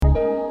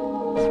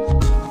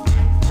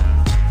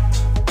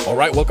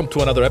right, welcome to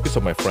another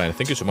episode, my friend.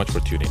 Thank you so much for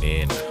tuning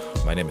in.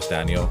 My name is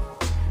Daniel,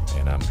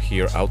 and I'm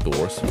here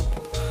outdoors,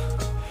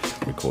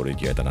 recording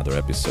yet another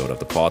episode of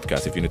the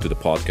podcast. If you're new to the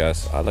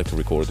podcast, I like to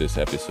record these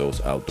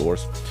episodes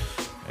outdoors,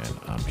 and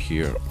I'm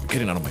here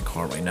getting out of my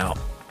car right now.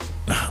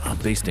 I'm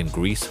based in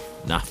Greece,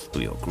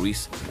 Nafplio,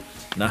 Greece.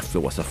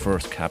 Nafplio was the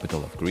first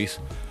capital of Greece.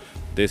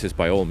 This is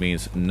by all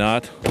means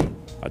not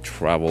a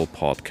travel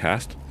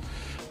podcast,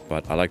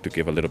 but I like to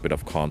give a little bit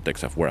of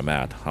context of where I'm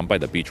at. I'm by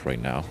the beach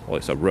right now. Well,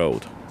 it's a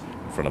road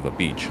in front of a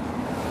beach.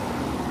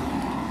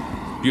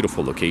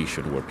 Beautiful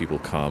location where people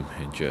come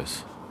and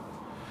just,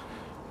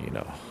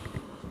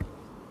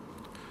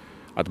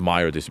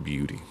 admire this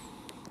beauty.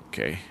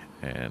 Okay,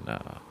 and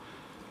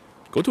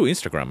go to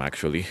Instagram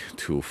actually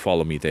to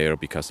follow me there,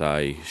 because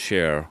I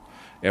share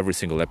every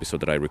single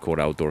episode that I record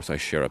outdoors. I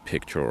share a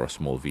picture or a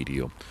small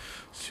video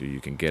so you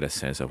can get a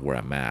sense of where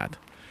I'm at.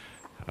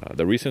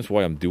 The reasons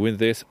why I'm doing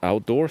this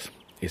outdoors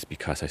is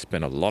because I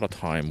spend a lot of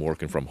time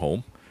working from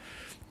home.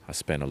 I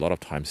spend a lot of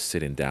time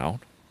sitting down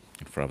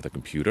in front of the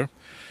computer,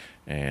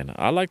 and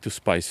I like to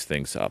spice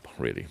things up,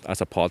 really. As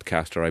a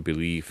podcaster, I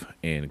believe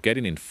in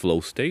getting in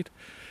flow state.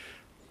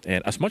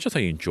 And as much as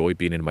I enjoy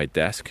being in my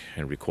desk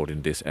and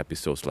recording these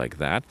episodes like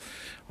that,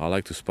 I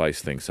like to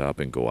spice things up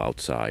and go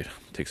outside,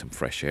 take some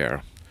fresh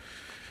air,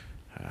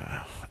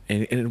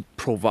 and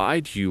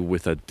provide you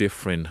with a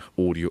different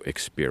audio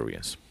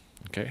experience,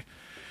 okay?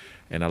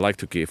 And I like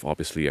to give,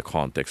 obviously, a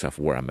context of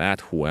where I'm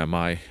at, who am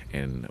I,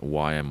 and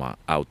why am I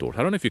outdoors.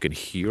 I don't know if you can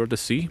hear the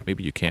sea.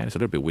 Maybe you can. It's a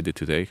little bit windy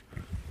today.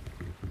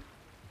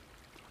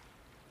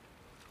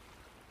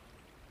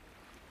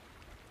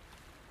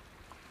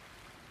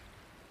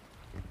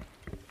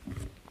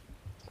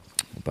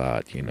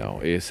 But,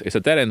 it's a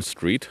dead-end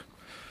street.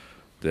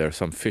 There's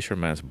some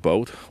fisherman's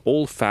boat,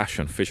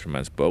 old-fashioned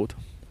fisherman's boat.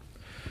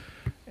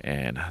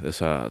 And there's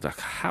the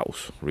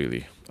house,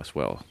 really, as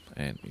well.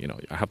 And,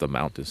 I have the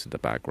mountains in the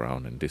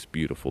background and this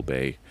beautiful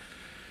bay.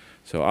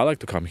 So I like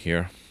to come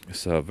here.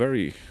 It's a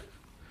very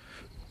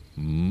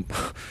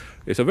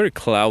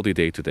cloudy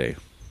day today.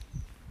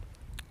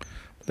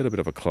 A little bit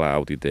of a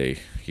cloudy day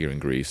here in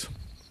Greece.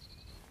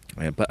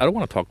 But I don't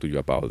want to talk to you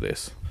about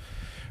this.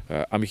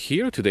 I'm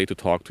here today to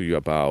talk to you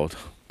about,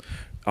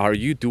 are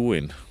you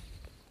doing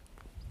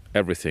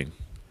everything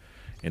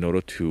in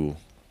order to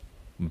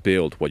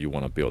build what you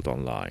want to build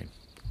online?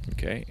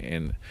 Okay,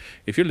 and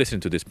if you're listening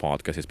to this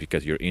podcast, it's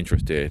because you're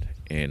interested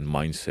in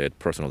mindset,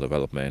 personal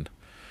development,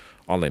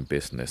 online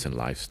business, and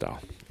lifestyle.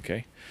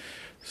 Okay,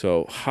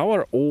 so how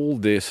are all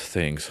these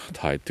things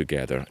tied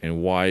together,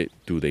 and why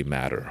do they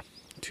matter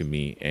to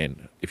me?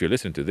 And if you're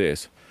listening to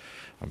this,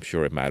 I'm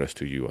sure it matters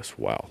to you as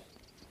well.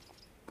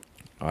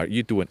 Are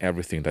you doing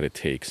everything that it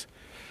takes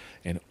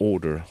in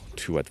order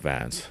to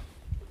advance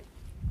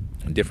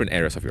in different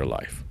areas of your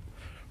life,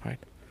 right?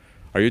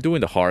 Are you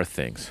doing the hard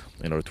things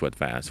in order to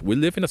advance? We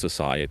live in a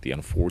society,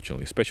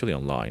 unfortunately, especially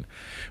online,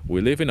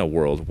 we live in a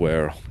world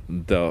where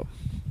the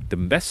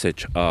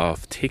message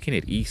of taking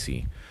it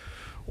easy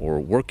or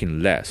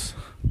working less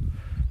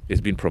is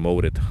being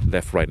promoted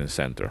left, right, and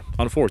center,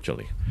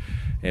 unfortunately.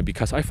 And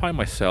because I find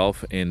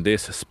myself in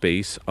this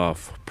space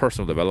of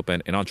personal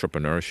development and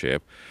entrepreneurship,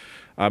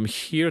 I'm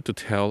here to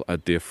tell a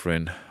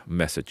different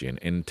messaging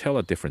and tell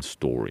a different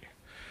story.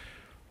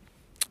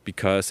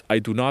 Because I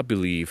do not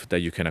believe that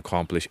you can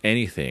accomplish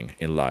anything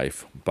in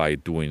life by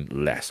doing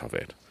less of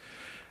it.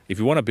 If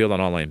you want to build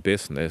an online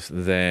business,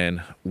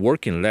 then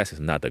working less is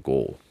not the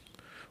goal.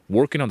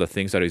 Working on the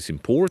things that is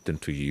important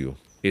to you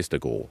is the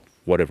goal,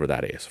 whatever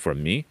that is. For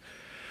me,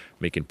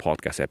 making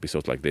podcast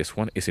episodes like this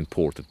one is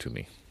important to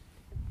me.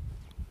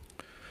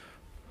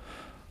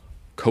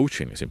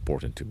 Coaching is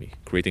important to me.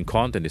 Creating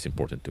content is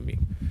important to me.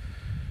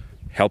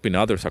 Helping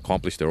others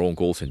accomplish their own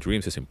goals and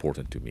dreams is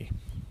important to me.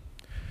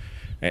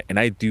 And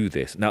I do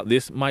this. Now,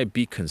 this might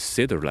be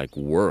considered like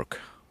work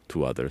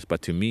to others,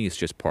 but to me, it's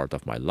just part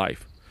of my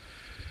life.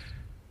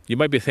 You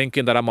might be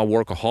thinking that I'm a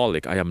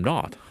workaholic. I am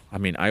not. I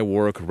mean, I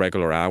work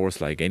regular hours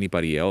like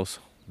anybody else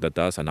that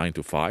does a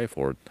 9-to-5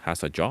 or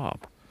has a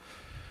job.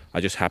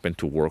 I just happen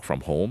to work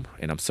from home,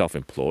 and I'm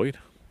self-employed.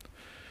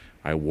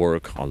 I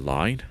work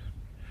online,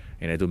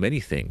 and I do many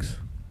things,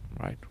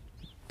 right?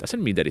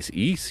 Doesn't mean that it's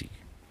easy.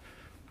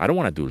 I don't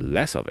want to do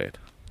less of it.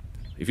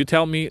 If you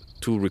tell me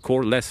to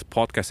record less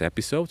podcast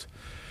episodes,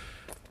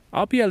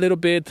 I'll be a little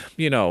bit,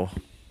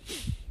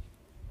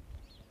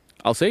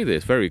 I'll say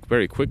this very,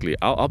 very quickly.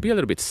 I'll be a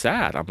little bit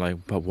sad. I'm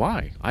like, but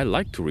why? I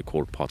like to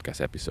record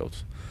podcast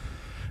episodes,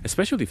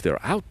 especially if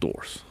they're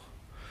outdoors.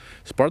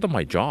 It's part of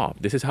my job.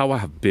 This is how I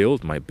have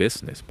built my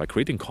business, by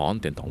creating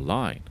content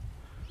online,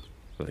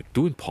 like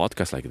doing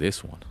podcasts like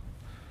this one.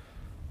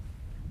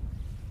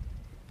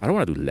 I don't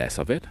want to do less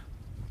of it.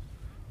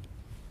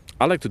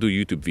 I like to do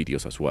YouTube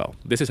videos as well.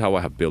 This is how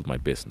I have built my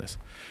business.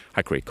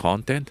 I create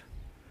content,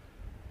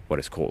 what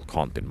is called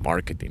content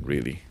marketing,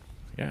 really.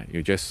 Yeah,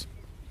 you just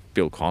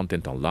build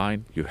content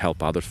online. You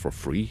help others for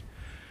free.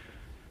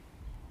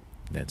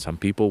 Then some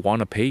people want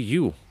to pay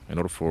you in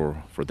order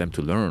for them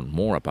to learn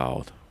more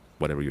about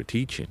whatever you're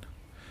teaching.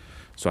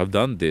 So I've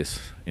done this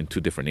in 2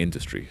 different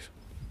industries.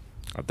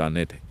 I've done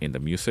it in the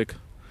music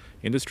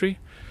industry,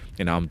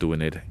 and now I'm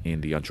doing it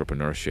in the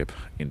entrepreneurship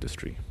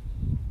industry.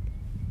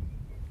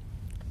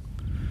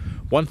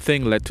 One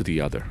thing led to the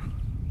other.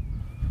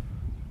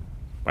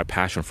 My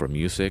passion for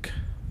music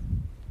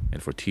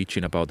and for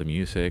teaching about the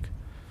music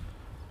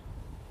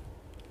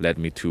led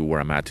me to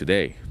where I'm at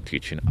today,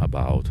 teaching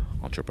about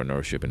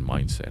entrepreneurship and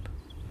mindset.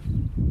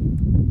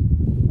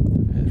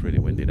 It's really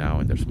windy now,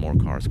 and there's more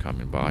cars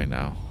coming by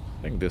now.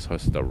 I think this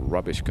was the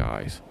rubbish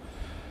guys.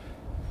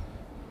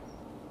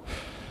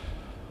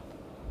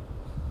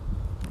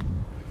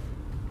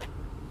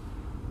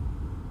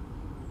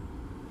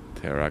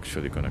 They're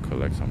actually going to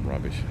collect some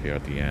rubbish here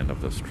at the end of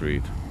the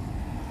street.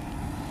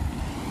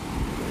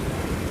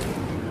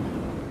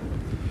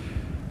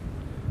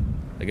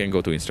 Again,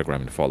 go to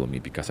Instagram and follow me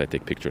because I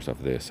take pictures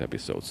of these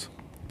episodes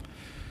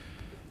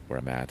where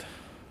I'm at.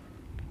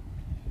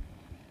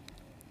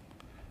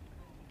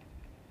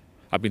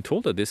 I've been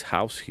told that this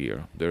house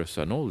here, there's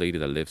an old lady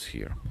that lives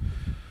here.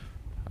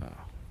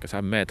 Because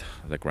I met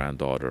the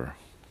granddaughter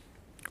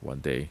one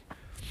day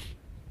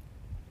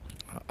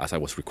as I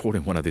was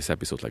recording one of these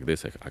episodes like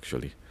this,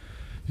 actually.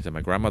 She said,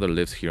 my grandmother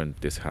lives here in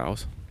this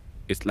house.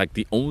 It's like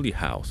the only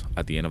house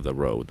at the end of the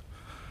road.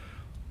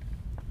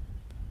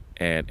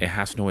 And it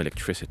has no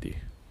electricity.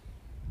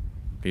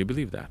 Can you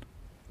believe that?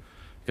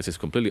 Because it's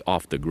completely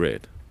off the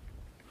grid.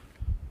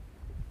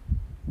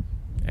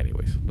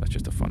 Anyways, that's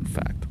just a fun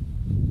fact.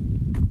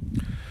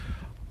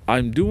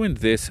 I'm doing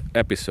this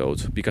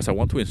episodes because I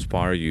want to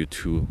inspire you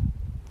to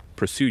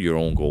pursue your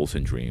own goals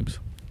and dreams.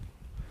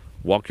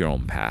 Walk your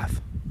own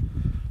path.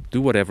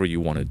 Do whatever you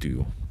want to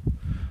do.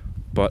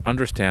 But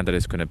understand that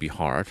it's going to be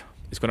hard.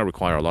 It's going to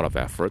require a lot of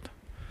effort.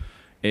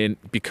 And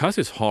because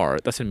it's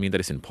hard, doesn't mean that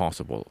it's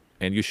impossible.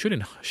 And you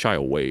shouldn't shy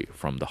away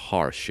from the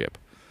hardship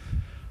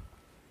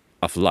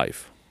of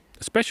life.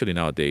 Especially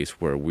nowadays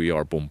where we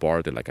are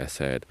bombarded, like I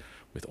said,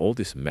 with all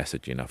this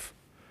messaging of,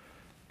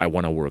 I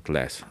want to work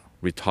less,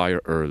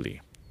 retire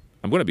early.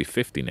 I'm going to be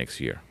 50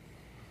 next year.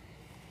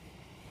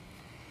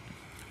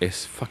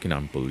 It's fucking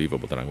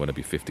unbelievable that I'm going to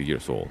be 50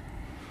 years old.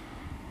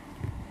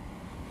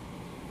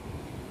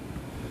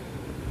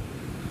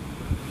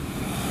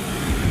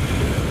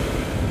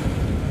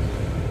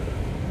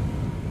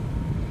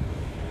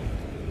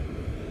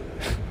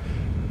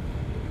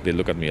 They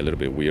look at me a little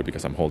bit weird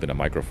because I'm holding a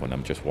microphone.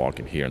 I'm just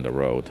walking here on the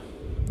road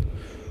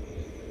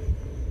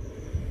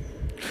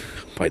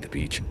by the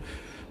beach,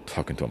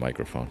 talking to a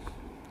microphone.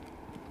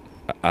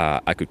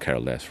 I could care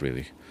less,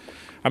 really.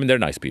 I mean, they're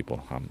nice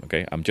people,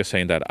 okay? I'm just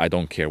saying that I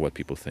don't care what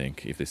people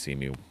think if they see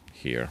me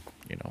here,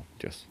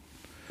 just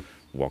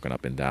walking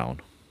up and down,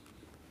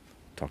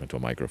 talking to a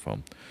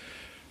microphone.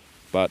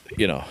 But,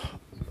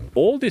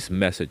 all this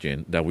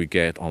messaging that we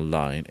get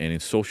online and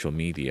in social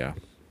media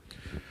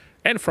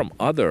and from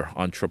other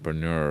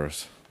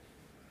entrepreneurs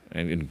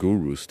and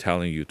gurus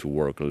telling you to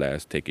work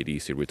less, take it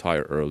easy,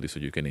 retire early so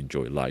you can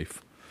enjoy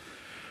life.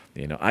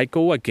 I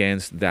go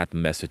against that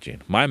messaging.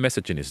 My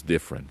messaging is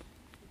different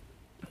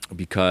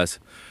because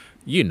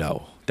you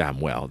know damn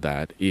well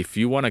that if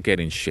you want to get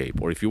in shape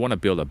or if you want to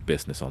build a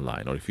business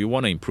online or if you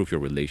want to improve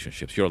your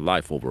relationships, your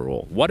life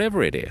overall,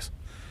 whatever it is,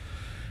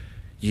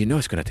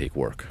 it's going to take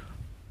work.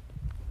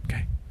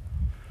 Okay?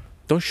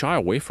 Don't shy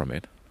away from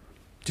it.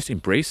 Just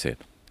embrace it.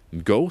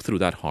 Go through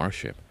that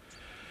hardship.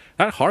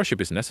 That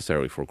hardship is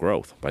necessary for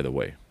growth, by the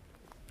way.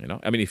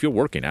 If you're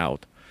working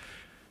out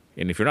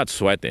and if you're not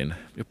sweating,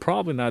 you're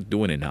probably not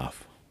doing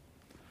enough.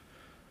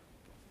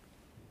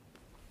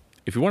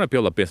 If you want to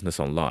build a business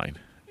online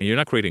and you're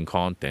not creating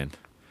content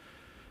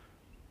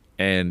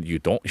and you're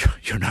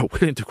not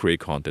willing to create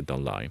content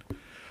online,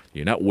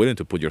 you're not willing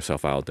to put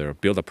yourself out there,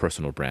 build a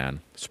personal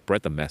brand,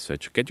 spread the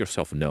message, get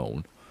yourself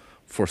known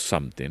for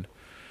something,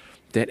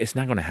 then it's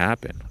not going to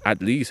happen,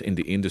 at least in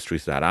the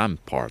industries that I'm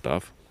part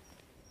of.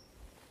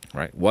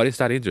 Right? What is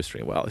that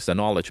industry? Well, it's the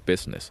knowledge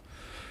business.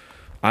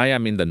 I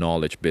am in the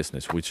knowledge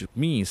business, which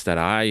means that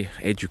I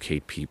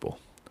educate people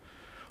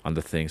on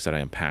the things that I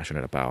am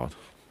passionate about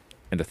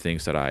and the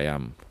things that I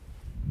am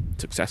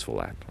successful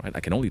at. Right?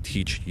 I can only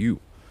teach you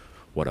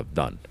what I've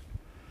done,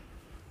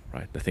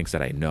 right? The things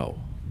that I know,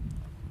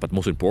 but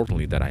most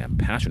importantly, that I am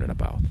passionate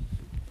about.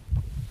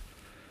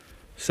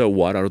 So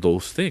what are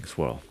those things?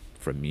 Well,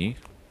 for me,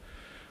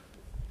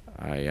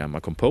 I am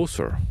a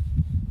composer.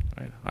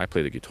 Right? I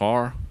play the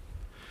guitar.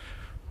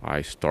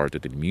 I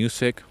started in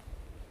music.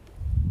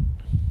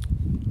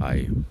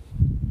 I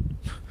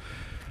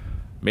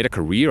made a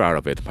career out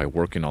of it by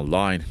working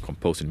online,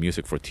 composing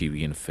music for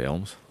TV and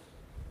films.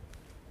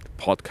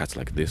 Podcasts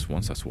like this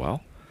ones as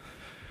well.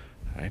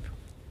 Right?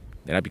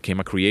 Then I became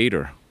a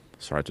creator.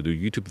 Started to do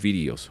YouTube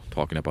videos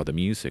talking about the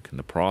music and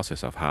the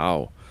process of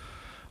how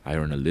I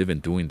earn a living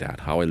doing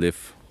that, how I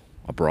live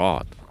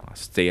abroad, a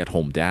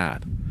stay-at-home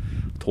dad.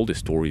 Told this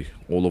story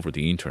all over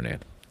the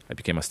internet. I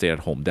became a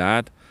stay-at-home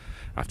dad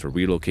after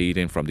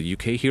relocating from the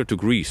UK here to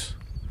Greece.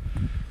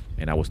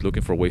 And I was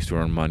looking for ways to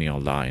earn money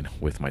online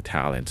with my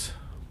talents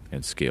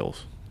and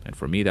skills. And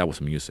for me, that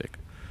was music.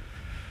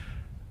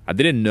 I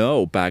didn't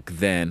know back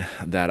then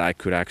that I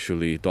could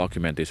actually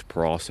document this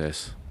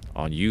process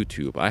on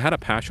YouTube. I had a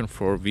passion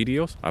for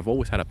videos. I've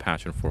always had a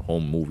passion for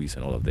home movies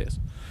and all of this.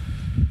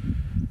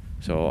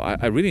 So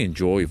I really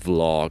enjoy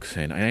vlogs,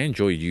 and I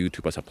enjoy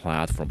YouTube as a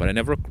platform, but I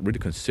never really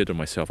considered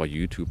myself a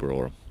YouTuber,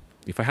 or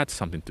if I had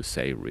something to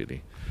say,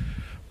 really.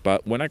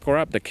 But when I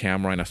grabbed the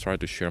camera and I started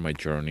to share my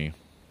journey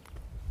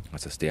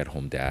as a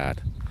stay-at-home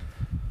dad,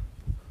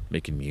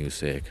 making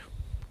music,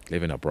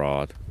 living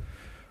abroad,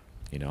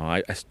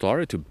 I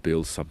started to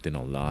build something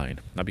online.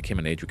 I became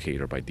an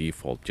educator by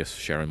default, just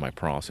sharing my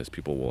process.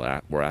 People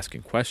were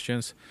asking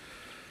questions,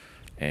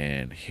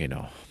 and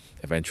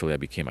eventually I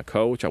became a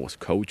coach. I was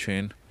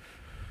coaching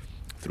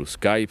through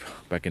Skype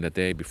back in the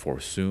day before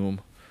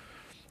Zoom,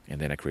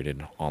 and then I created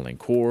an online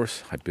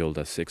course. I built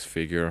a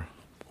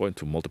going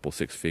to multiple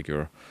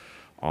six-figure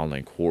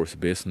online course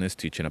business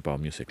teaching about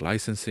music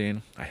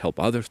licensing. I help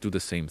others do the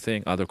same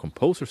thing, other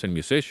composers and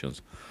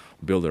musicians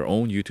build their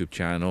own YouTube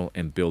channel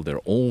and build their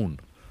own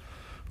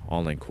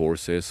online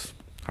courses,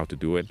 how to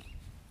do it.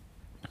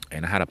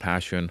 And I had a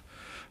passion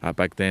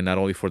back then, not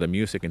only for the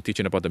music and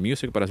teaching about the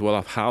music, but as well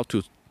as how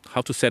to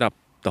set up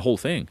the whole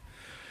thing,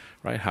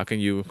 right? How can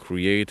you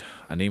create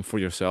a name for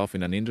yourself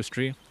in an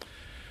industry,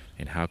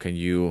 and how can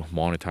you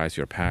monetize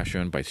your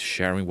passion by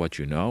sharing what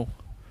you know?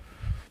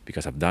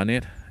 Because I've done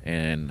it,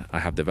 and I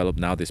have developed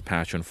now this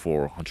passion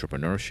for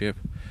entrepreneurship,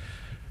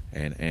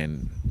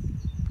 and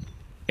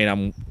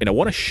I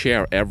want to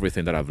share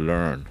everything that I've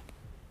learned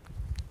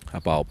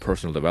about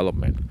personal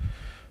development,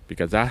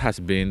 because that has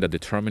been the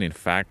determining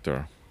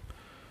factor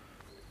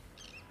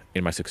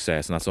in my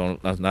success,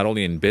 not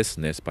only in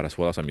business, but as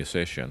well as a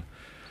musician.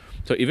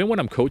 So even when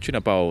I'm coaching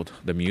about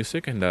the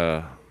music and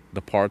the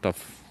part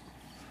of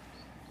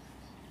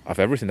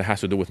everything that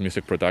has to do with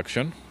music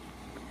production,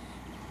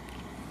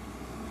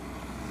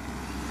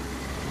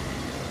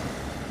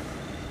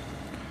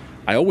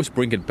 I always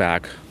bring it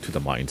back to the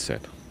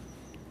mindset.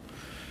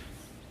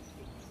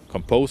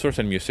 Composers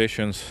and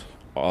musicians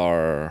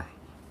are,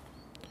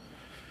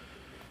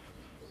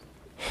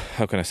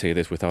 how can I say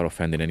this without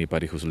offending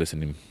anybody who's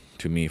listening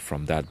to me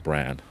from that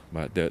brand,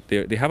 but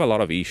they have a lot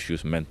of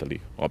issues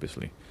mentally,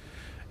 obviously.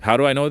 How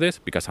do I know this?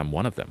 Because I'm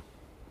one of them.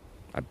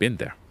 I've been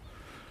there.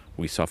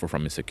 We suffer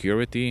from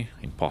insecurity,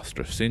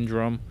 imposter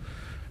syndrome.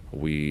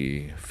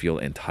 We feel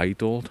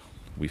entitled.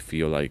 We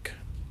feel like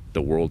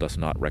the world does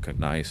not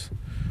recognize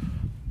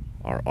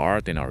our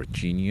art and our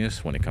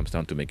genius when it comes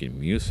down to making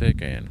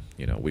music. And,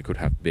 we could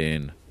have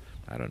been,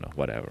 I don't know,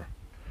 whatever,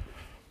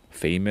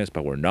 famous,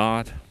 but we're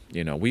not.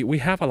 We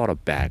have a lot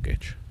of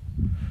baggage.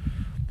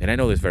 And I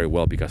know this very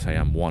well because I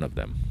am one of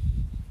them.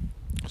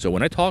 So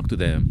when I talk to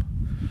them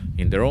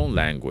in their own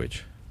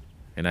language,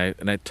 and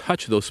I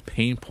touch those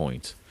pain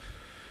points,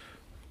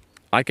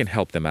 I can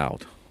help them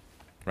out,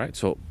 right?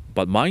 So,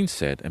 but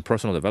mindset and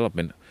personal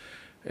development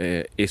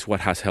is what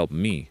has helped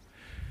me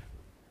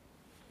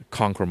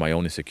conquer my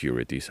own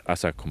insecurities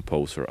as a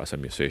composer, as a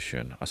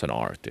musician, as an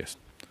artist,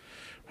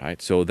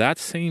 right? So that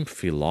same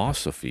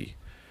philosophy,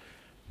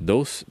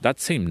 that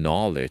same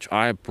knowledge,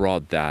 I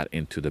brought that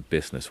into the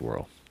business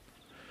world.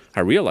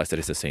 I realized that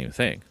it's the same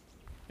thing,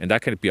 and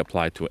that can be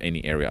applied to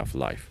any area of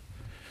life.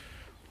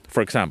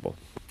 For example,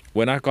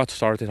 when I got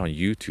started on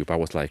YouTube, I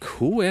was like,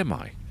 who am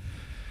I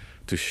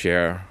to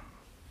share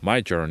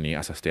my journey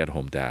as a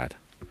stay-at-home dad,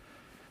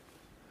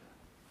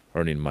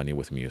 earning money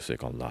with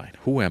music online?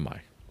 Who am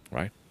I,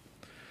 right?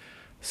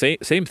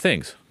 Same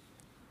things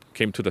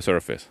came to the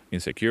surface.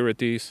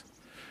 Insecurities,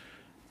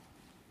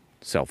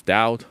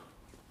 self-doubt.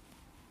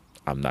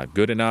 I'm not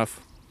good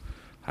enough.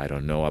 I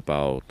don't know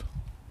about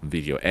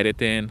video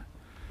editing.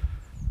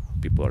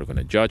 People are going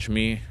to judge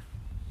me.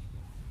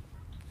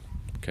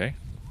 Okay.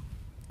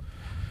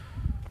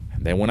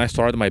 And then when I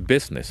started my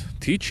business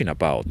teaching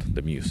about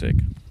the music,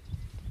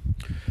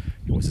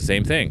 it was the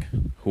same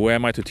thing. Who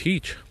am I to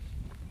teach?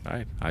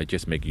 Right? I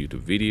just make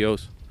YouTube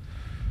videos.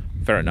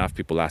 Fair enough,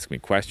 people ask me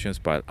questions,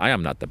 but I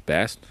am not the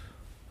best.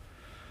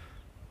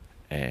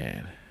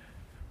 And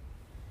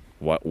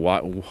how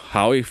am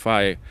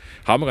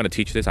I going to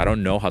teach this? I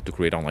don't know how to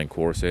create online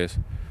courses.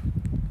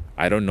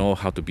 I don't know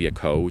how to be a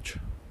coach.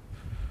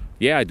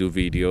 Yeah, I do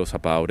videos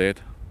about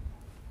it.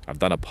 I've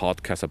done a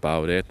podcast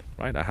about it,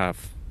 right? At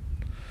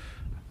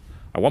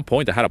one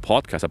point I had a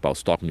podcast about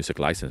stock music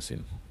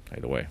licensing,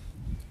 by the way.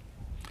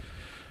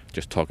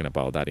 Just talking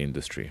about that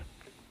industry.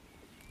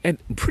 And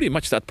pretty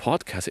much that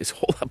podcast is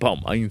all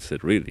about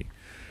mindset, really.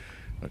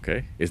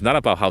 Okay? It's not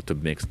about how to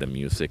mix the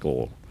music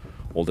or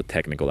all the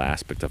technical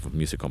aspects of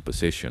music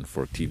composition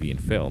for TV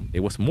and film.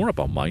 It was more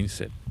about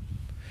mindset.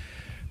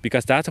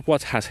 Because that's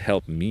what has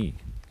helped me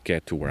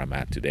get to where I'm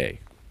at today.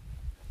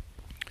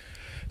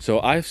 So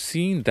I've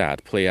seen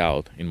that play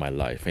out in my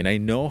life, and I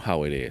know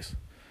how it is.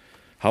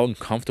 How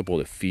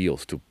uncomfortable it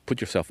feels to put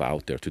yourself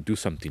out there, to do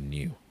something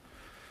new.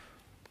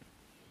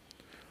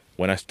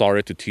 When I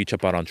started to teach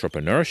about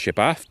entrepreneurship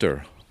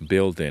after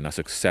building a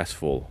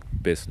successful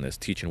business,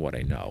 teaching what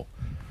I know,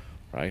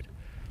 right?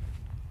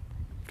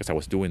 Because I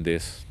was doing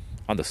this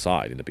on the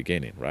side in the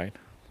beginning, right?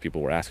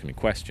 People were asking me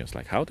questions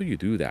like, how do you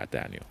do that,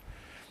 Daniel?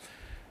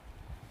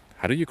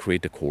 How do you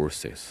create the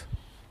courses?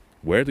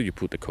 Where do you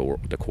put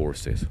the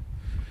courses?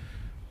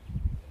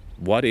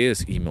 What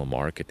is email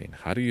marketing?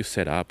 How do you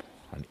set up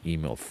an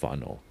email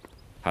funnel?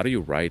 How do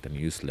you write a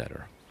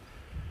newsletter?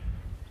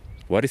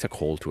 What is a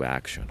call to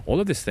action? All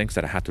of these things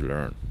that I had to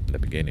learn in the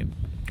beginning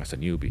as a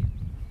newbie.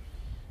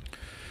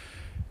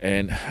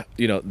 And,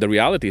 the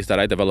reality is that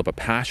I developed a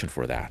passion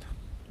for that.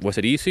 Was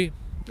it easy?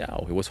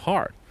 No, it was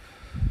hard.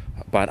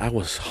 But I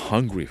was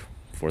hungry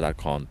for that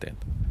content.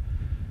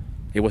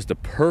 It was the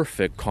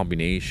perfect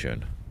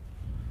combination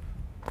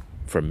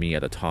for me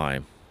at the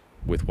time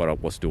with what I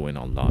was doing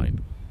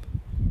online.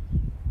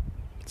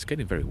 It's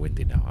getting very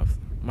windy now. I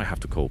might have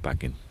to go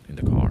back in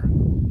the car.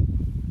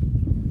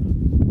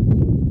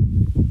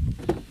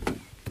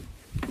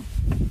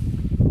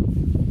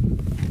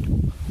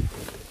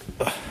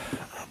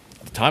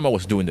 At the time I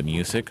was doing the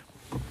music,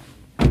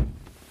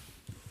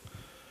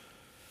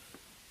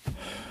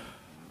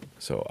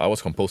 so I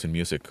was composing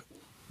music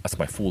as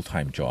my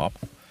full-time job.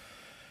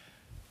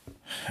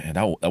 And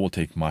that will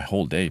take my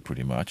whole day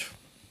pretty much,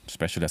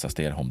 especially as a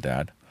stay-at-home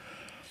dad.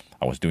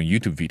 I was doing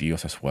YouTube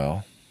videos as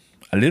well.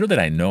 A little did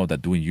I know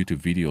that doing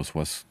YouTube videos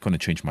was going to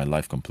change my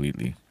life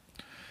completely.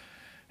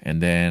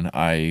 And then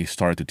I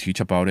started to teach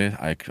about it.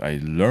 I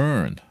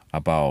learned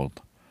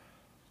about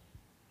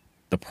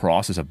the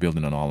process of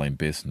building an online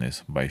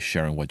business by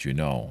sharing what you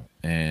know.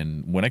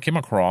 And when I came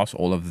across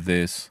all of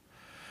this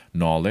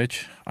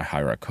knowledge, I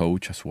hired a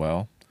coach as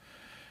well.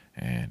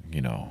 And,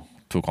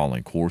 took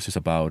online courses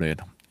about it.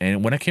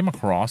 And when I came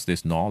across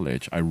this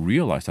knowledge, I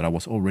realized that I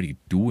was already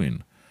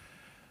doing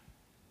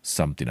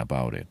something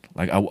about it.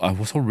 Like I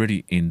was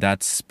already in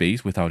that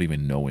space without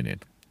even knowing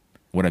it.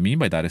 What I mean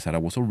by that is that I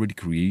was already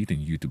creating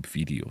YouTube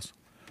videos.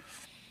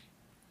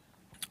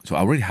 So I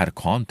already had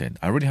content.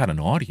 I already had an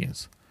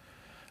audience.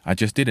 I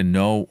just didn't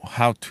know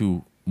how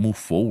to move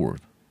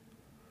forward.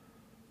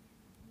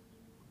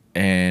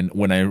 And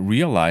when I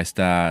realized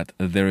that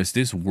there is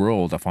this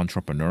world of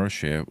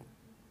entrepreneurship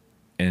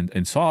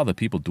and saw other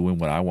people doing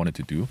what I wanted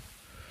to do,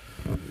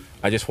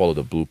 I just followed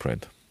the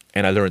blueprint.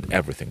 And I learned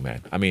everything,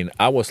 man. I mean,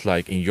 I was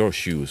like in your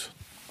shoes,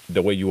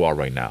 the way you are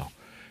right now.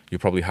 You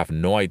probably have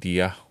no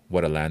idea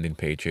what a landing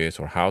page is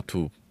or how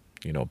to,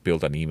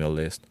 build an email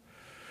list.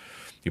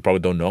 You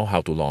probably don't know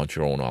how to launch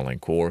your own online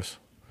course.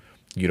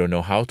 You don't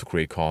know how to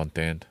create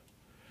content.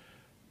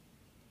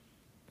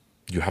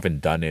 You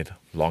haven't done it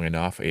long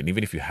enough. And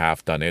even if you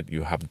have done it,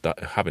 you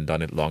haven't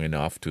done it long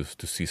enough to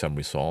see some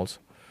results.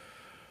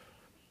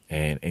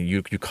 And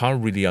you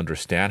can't really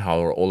understand how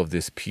all of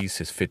these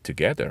pieces fit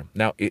together.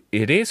 Now,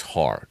 it is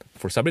hard.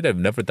 For somebody that have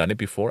never done it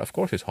before, of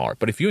course it's hard.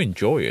 But if you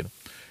enjoy it,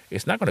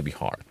 it's not going to be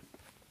hard.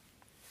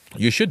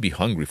 You should be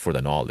hungry for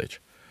the knowledge.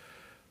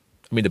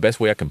 I mean, the best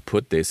way I can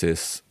put this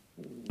is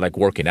like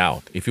working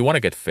out. If you want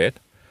to get fit,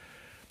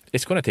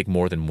 it's going to take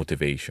more than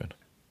motivation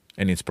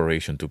and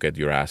inspiration to get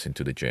your ass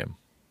into the gym.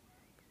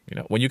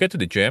 When you get to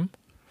the gym,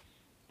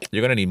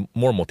 you're going to need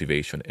more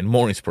motivation and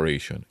more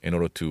inspiration in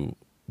order to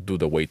do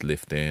the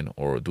weightlifting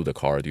or do the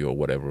cardio or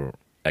whatever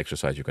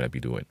exercise you're going to be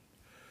doing.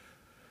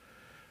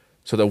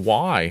 So the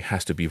why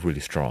has to be really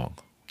strong.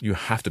 You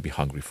have to be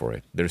hungry for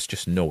it. There's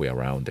just no way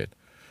around it.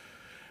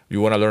 You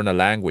want to learn a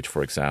language,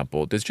 for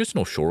example, there's just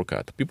no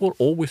shortcut. People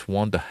always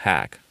want the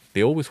hack.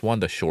 They always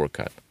want the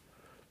shortcut.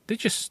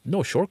 There's just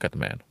no shortcut,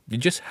 man. You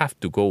just have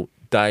to go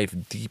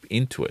dive deep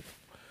into it.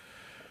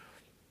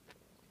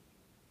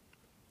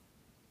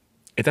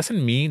 It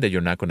doesn't mean that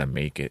you're not going to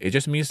make it. It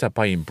just means that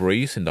by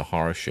embracing the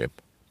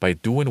hardship, by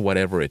doing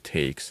whatever it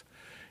takes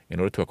in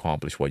order to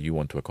accomplish what you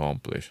want to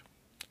accomplish,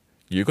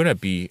 you're going to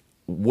be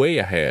way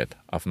ahead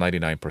of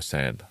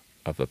 99%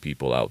 of the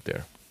people out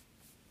there.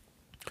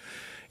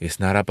 It's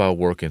not about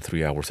working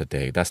 3 hours a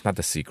day. That's not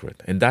the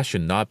secret. And that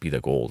should not be the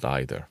goal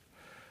either.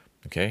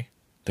 Okay?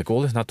 The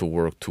goal is not to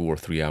work 2 or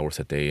 3 hours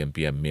a day and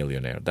be a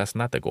millionaire. That's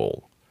not the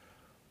goal.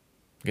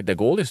 Okay? The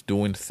goal is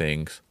doing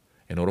things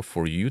in order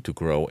for you to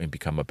grow and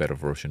become a better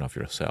version of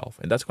yourself.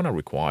 And that's going to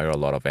require a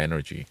lot of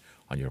energy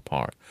on your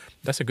part.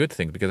 That's a good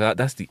thing because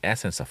that's the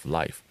essence of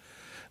life.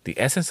 The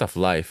essence of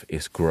life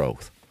is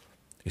growth.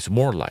 It's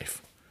more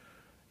life.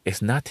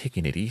 It's not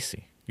taking it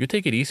easy. You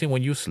take it easy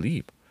when you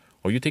sleep,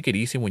 or you take it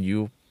easy when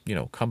you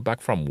come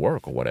back from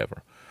work or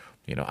whatever.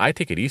 I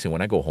take it easy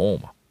when I go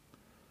home.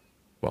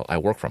 Well, I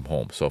work from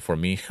home. So for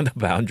me, the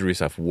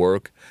boundaries of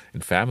work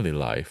and family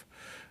life,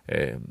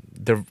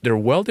 they're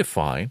well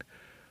defined.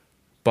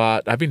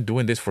 But I've been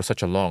doing this for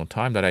such a long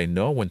time that I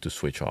know when to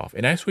switch off.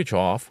 And I switch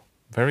off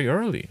very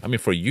early. I mean,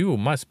 for you,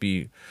 might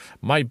be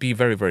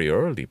very, very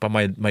early. But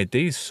my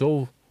day is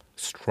so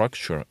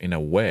structured in a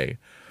way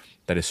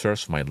that it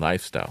serves my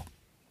lifestyle.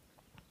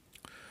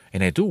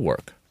 And I do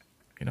work.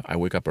 I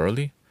wake up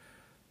early.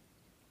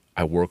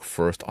 I work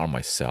first on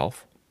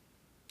myself.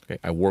 Okay?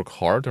 I work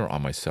harder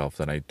on myself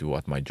than I do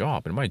at my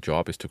job. And my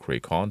job is to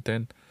create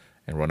content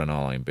and run an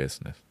online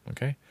business.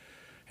 Okay?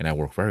 And I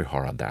work very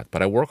hard on that.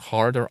 But I work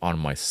harder on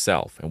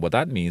myself. And what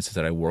that means is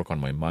that I work on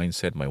my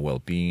mindset, my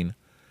well-being,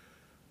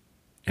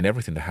 and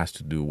everything that has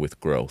to do with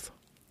growth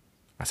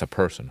as a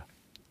person,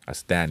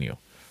 as Daniel.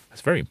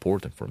 That's very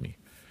important for me.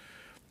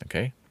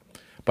 Okay?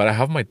 But I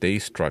have my day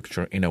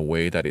structure in a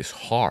way that is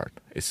hard.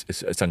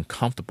 It's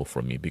uncomfortable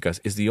for me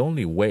because it's the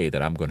only way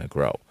that I'm going to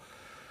grow.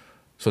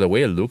 So the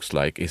way it looks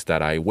like is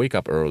that I wake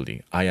up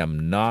early. I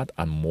am not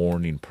a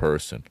morning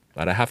person,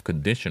 but I have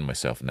conditioned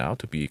myself now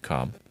to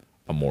become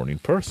a morning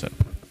person.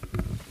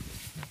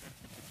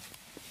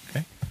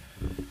 Okay.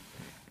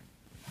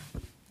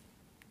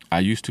 I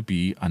used to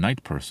be a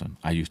night person.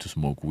 I used to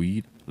smoke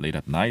weed late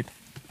at night.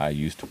 I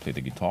used to play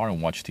the guitar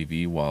and watch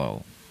TV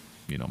while,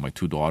 my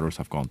two daughters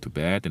have gone to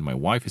bed and my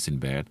wife is in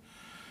bed.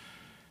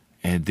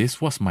 And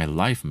this was my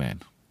life,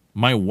 man.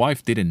 My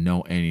wife didn't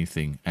know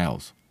anything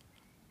else.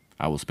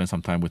 I will spend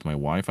some time with my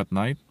wife at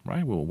night,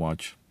 right? We'll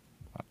watch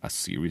a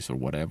series or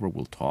whatever.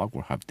 We'll talk,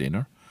 we'll have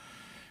dinner.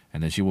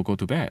 And then she will go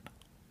to bed.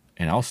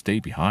 And I'll stay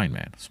behind,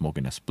 man,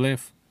 smoking a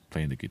spliff,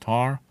 playing the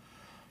guitar.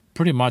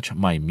 Pretty much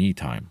my me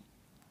time.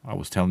 I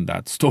was telling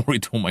that story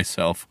to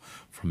myself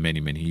for many,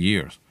 many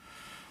years.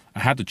 I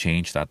had to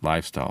change that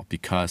lifestyle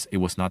because it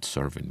was not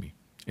serving me.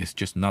 It's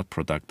just not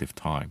productive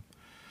time.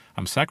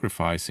 I'm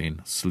sacrificing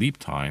sleep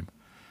time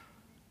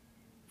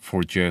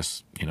for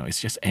just,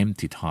 it's just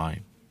empty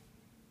time.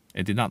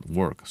 It did not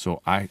work.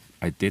 So I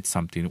did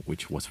something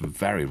which was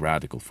very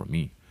radical for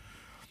me.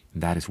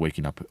 And that is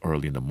waking up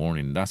early in the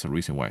morning. And that's the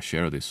reason why I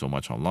share this so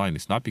much online.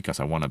 It's not because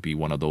I want to be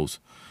one of those,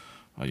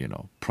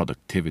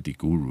 productivity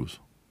gurus.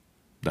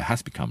 That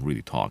has become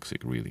really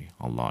toxic, really,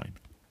 online.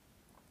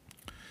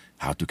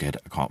 How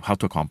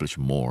to accomplish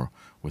more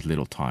with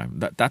little time.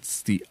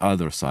 That's the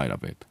other side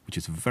of it, which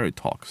is very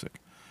toxic.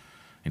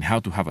 And how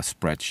to have a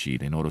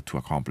spreadsheet in order to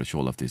accomplish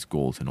all of these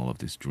goals and all of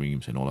these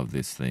dreams and all of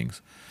these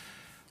things.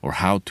 Or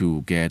how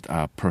to get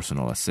a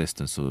personal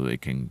assistant so they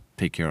can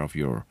take care of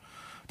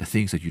the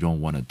things that you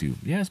don't want to do.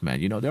 Yes, man,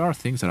 there are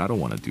things that I don't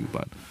want to do,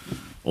 but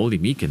only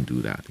me can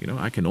do that.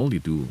 I can only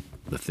do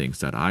the things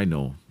that I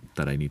know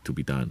that I need to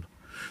be done.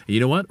 And you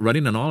know what?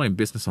 Running an online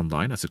business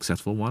online, a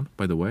successful one,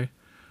 by the way,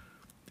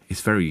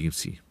 is very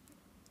easy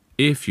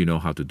if you know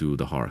how to do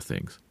the hard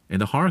things.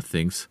 And the hard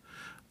things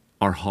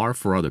are hard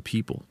for other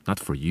people, not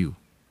for you.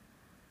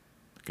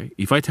 Okay?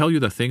 If I tell you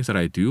the things that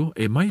I do,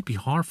 it might be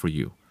hard for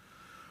you.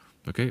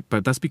 Okay?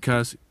 But that's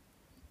because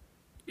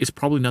it's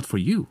probably not for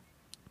you.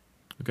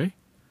 Okay?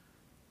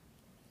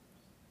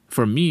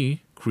 For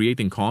me,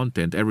 creating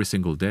content every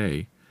single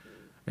day,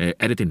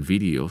 editing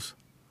videos,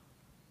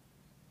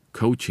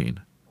 coaching,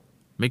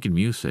 making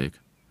music,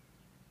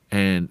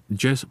 and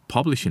just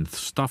publishing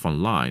stuff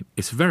online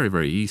is very,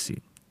 very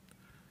easy.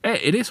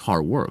 It is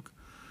hard work.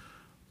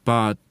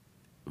 But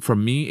for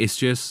me,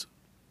 it's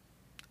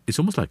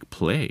almost like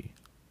play.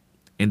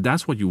 And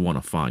that's what you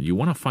want to find. You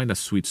want to find a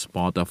sweet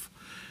spot of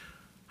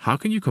how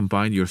can you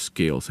combine your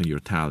skills and your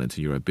talents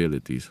and your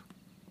abilities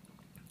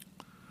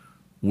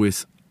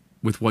with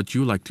what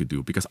you like to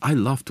do. Because I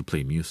love to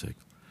play music.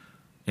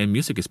 And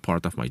music is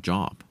part of my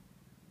job.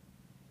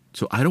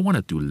 So I don't want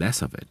to do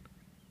less of it.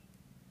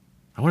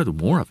 I want to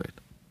do more of it.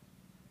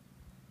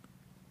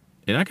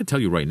 And I can tell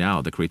you right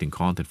now that creating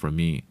content for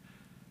me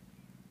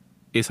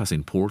is as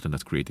important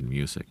as creating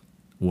music.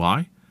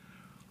 Why?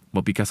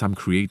 Well, because I'm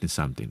creating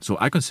something. So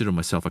I consider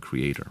myself a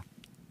creator.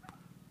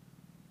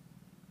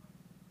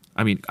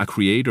 I mean, a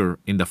creator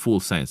in the full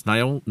sense.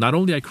 Not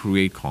only I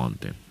create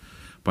content,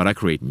 but I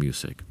create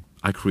music.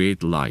 I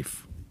create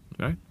life.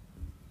 Right?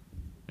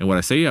 And when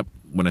I say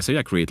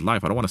I create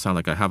life, I don't want to sound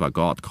like I have a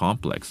God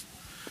complex.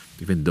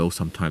 Even though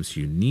sometimes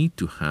you need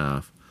to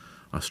have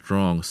a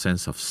strong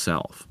sense of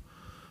self.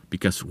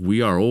 Because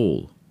we are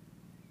all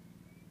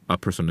a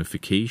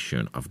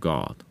personification of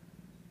God.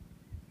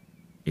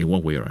 In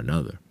one way or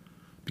another.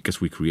 Because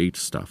we create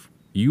stuff.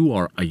 You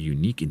are a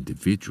unique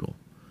individual.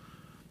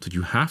 So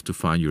you have to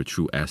find your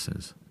true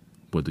essence.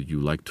 Whether you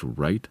like to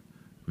write,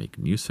 make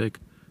music,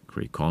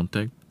 create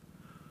content,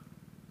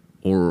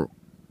 or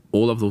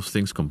all of those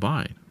things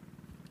combined.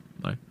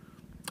 Right?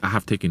 I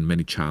have taken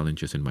many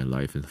challenges in my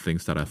life and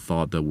things that I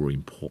thought that were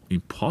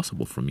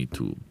impossible for me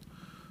to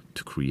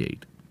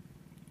create.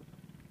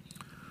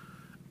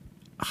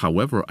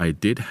 However, I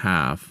did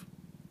have,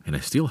 and I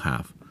still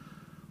have,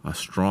 a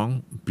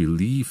strong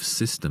belief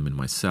system in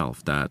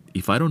myself that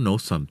if I don't know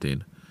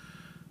something,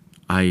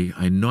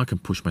 I know I can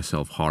push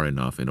myself hard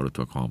enough in order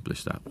to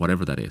accomplish that,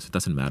 whatever that is. It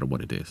doesn't matter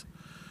what it is.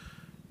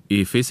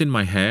 If it's in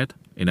my head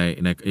and I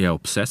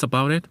obsess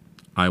about it,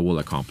 I will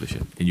accomplish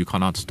it, and you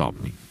cannot stop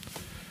me.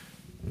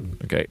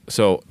 Okay,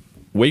 so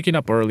waking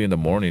up early in the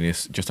morning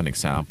is just an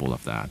example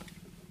of that.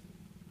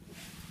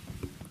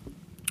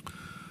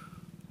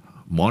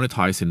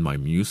 Monetizing my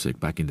music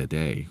back in the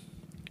day,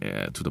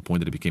 to the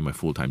point that it became my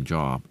full-time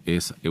job,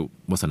 it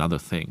was another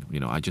thing.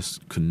 I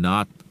just could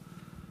not,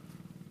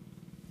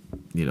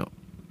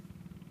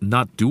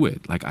 not do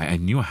it. Like I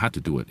knew I had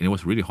to do it, and it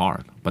was really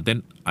hard. But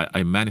then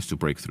I managed to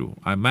break through.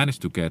 I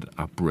managed to get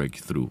a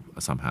breakthrough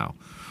somehow.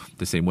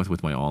 The same was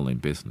with my online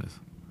business.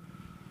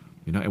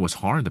 It was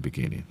hard in the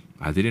beginning.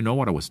 I didn't know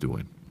what I was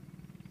doing.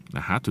 I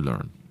had to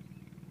learn.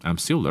 I'm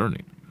still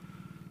learning.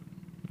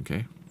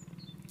 Okay?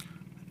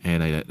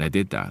 And I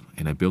did that.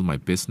 And I built my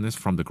business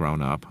from the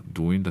ground up,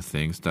 doing the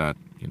things that,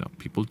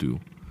 people do.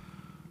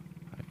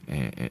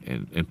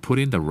 and put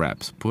in the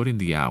reps, put in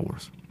the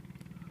hours.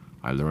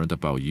 I learned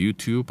about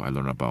YouTube. I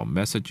learned about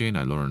messaging.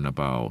 I learned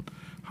about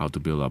how to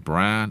build a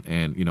brand.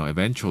 And,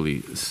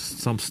 eventually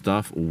some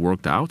stuff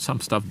worked out. Some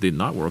stuff did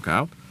not work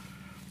out.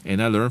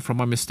 And I learned from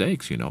my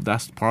mistakes.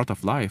 That's part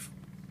of life.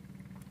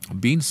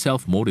 Being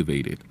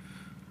self-motivated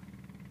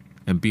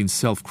and being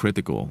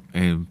self-critical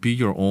and be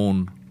your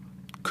own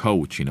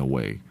coach in a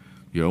way,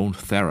 your own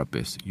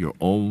therapist, your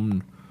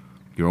own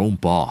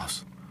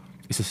boss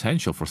is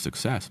essential for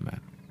success,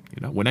 man.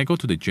 When I go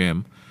to the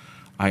gym,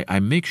 I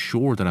make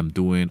sure that I'm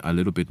doing a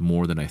little bit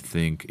more than I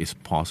think is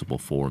possible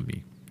for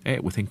me,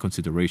 within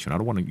consideration. I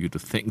don't want you to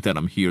think that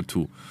I'm here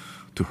to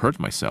hurt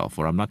myself,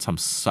 or I'm not some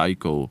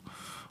psycho,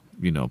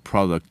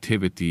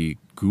 productivity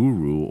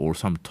guru or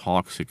some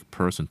toxic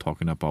person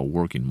talking about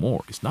working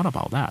more. It's not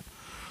about that.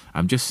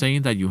 I'm just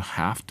saying that you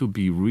have to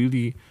be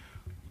really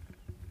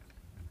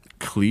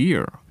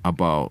clear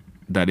about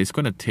that it's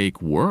going to take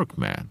work,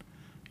 man.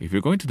 If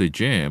you're going to the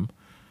gym,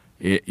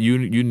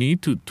 you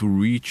need to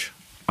reach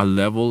a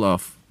level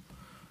of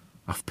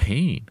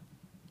pain,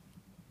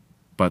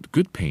 but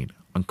good pain,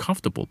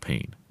 uncomfortable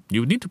pain.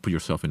 You need to put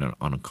yourself in an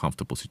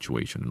uncomfortable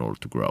situation in order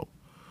to grow.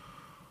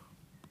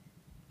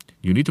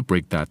 You need to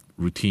break that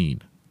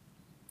routine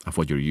of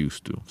what you're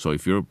used to. So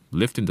if you're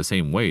lifting the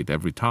same weight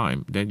every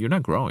time, then you're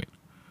not growing.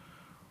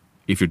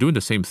 If you're doing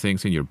the same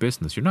things in your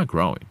business, you're not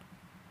growing.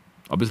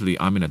 Obviously,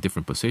 I'm in a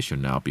different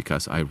position now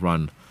because I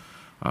run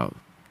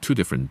 2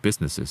 different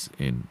businesses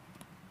in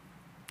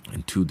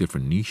 2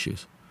 different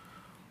niches.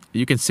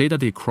 You can say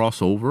that they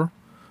cross over.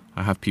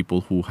 I have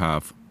people who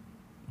have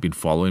been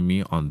following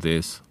me on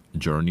this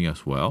journey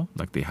as well.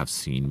 Like they have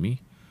seen me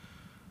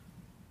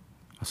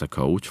as a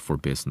coach for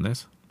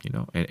business,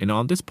 And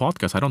on this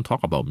podcast, I don't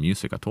talk about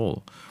music at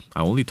all.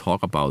 I only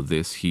talk about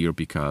this here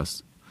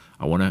because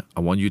I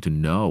want you to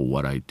know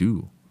what I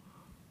do.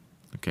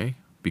 Okay?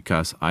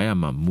 Because I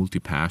am a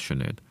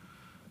multi-passionate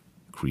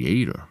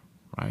creator,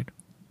 right?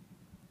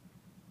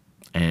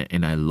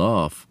 And I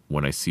love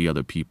when I see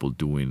other people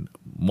doing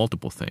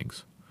multiple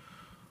things.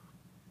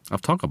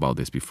 I've talked about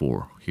this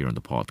before here on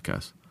the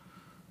podcast,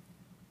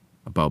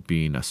 about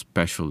being a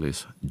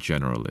specialist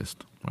generalist,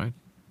 right?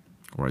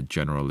 Or a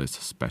generalist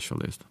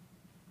specialist.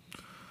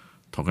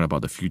 Talking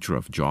about the future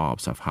of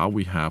jobs, of how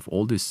we have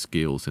all these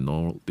skills and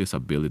all these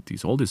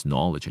abilities, all this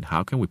knowledge, and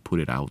how can we put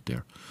it out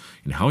there?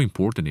 And how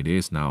important it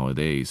is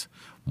nowadays,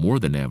 more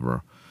than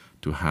ever,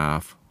 to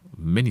have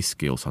many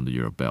skills under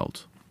your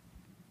belt.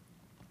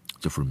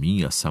 So for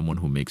me, as someone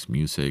who makes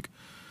music,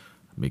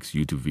 makes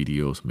YouTube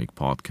videos, makes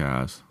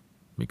podcasts,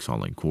 makes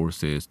online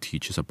courses,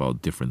 teaches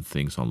about different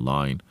things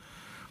online,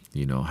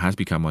 has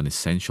become an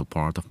essential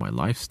part of my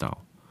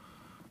lifestyle.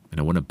 And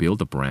I want to build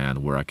a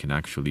brand where I can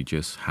actually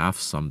just have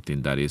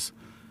something that is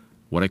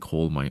what I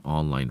call my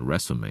online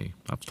resume.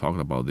 I've talked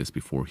about this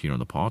before here on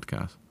the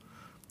podcast.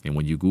 And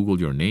when you Google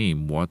your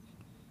name, what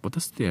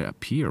does there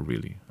appear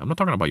really? I'm not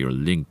talking about your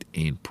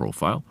LinkedIn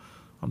profile.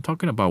 I'm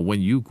talking about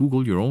when you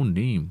Google your own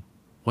name,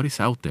 what is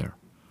out there?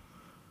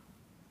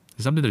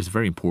 It's something that is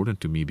very important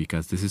to me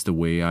because this is the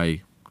way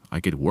I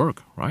get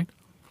work, right?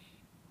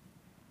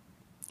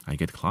 I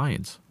get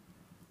clients.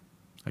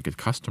 I get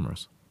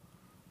customers.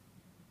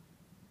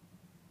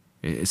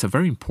 It's a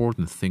very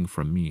important thing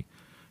for me.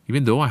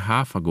 Even though I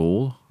have a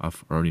goal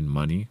of earning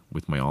money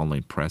with my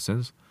online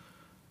presence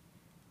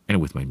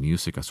and with my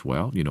music as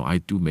well, I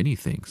do many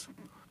things.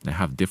 I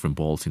have different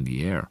balls in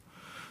the air.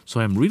 So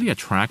I'm really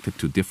attracted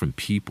to different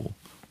people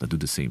that do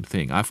the same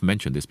thing. I've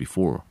mentioned this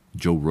before,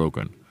 Joe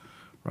Rogan,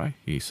 right?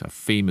 He's a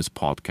famous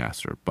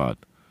podcaster, but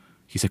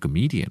he's a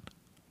comedian,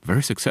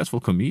 very successful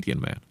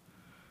comedian, man.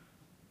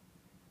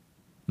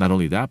 Not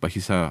only that, but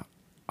he's a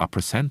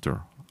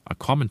presenter, a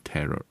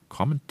commentator,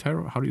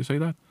 how do you say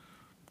that?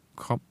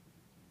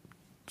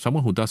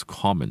 Someone who does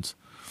comments,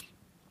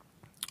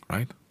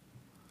 right?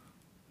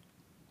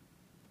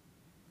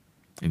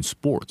 In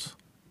sports.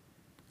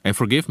 And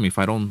forgive me if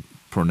I don't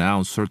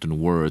pronounce certain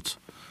words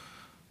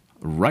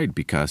right,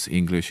 because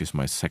English is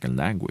my second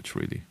language,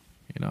 really,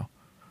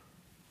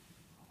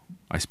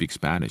 I speak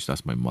Spanish,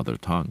 that's my mother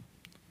tongue.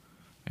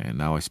 And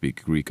now I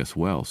speak Greek as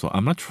well. So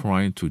I'm not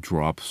trying to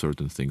drop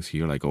certain things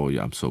here like, oh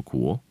yeah, I'm so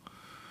cool.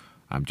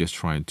 I'm just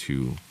trying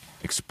to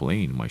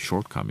explain my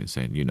shortcomings.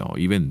 And,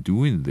 even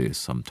doing this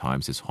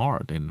sometimes is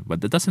hard.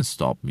 But that doesn't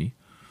stop me.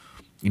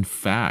 In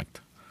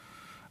fact,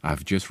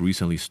 I've just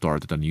recently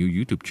started a new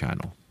YouTube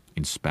channel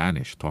in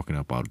Spanish talking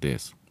about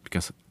this.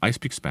 Because I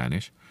speak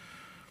Spanish.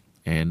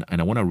 And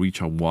I want to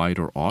reach a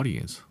wider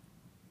audience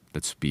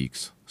that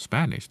speaks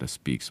Spanish, that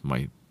speaks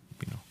my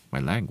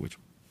language,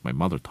 my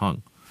mother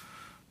tongue.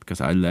 Because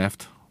I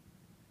left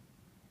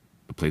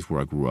the place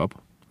where I grew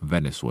up,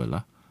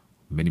 Venezuela,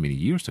 many, many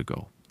years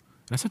ago.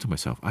 And I said to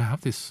myself, I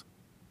have this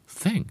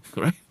thing,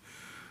 right?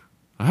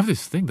 I have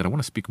this thing that I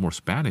want to speak more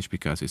Spanish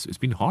because it's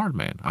been hard,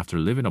 man. After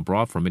living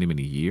abroad for many,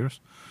 many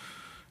years,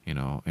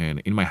 and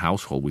in my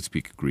household we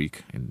speak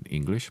Greek and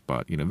English,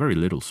 but, very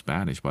little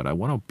Spanish. But I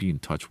want to be in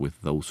touch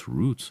with those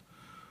roots.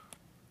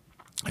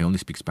 I only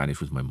speak Spanish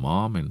with my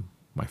mom and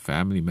my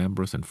family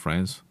members and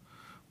friends,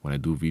 when I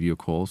do video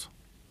calls.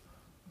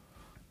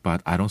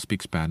 But I don't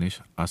speak Spanish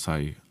as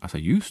I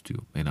used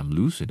to, and I'm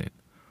losing it.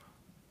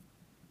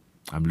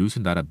 I'm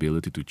losing that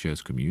ability to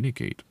just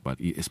communicate, but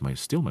it's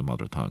still my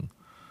mother tongue.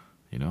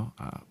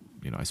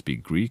 I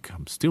speak Greek.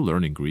 I'm still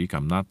learning Greek.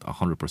 I'm not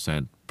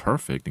 100%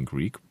 perfect in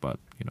Greek, but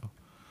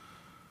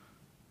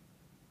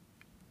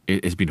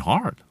it's been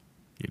hard.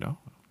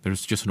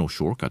 There's just no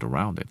shortcut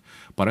around it.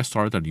 But I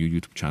started a new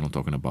YouTube channel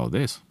talking about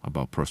this,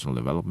 about personal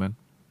development,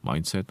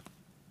 mindset,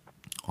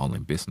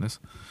 online business,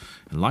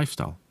 and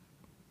lifestyle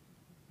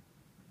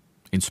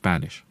in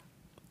Spanish.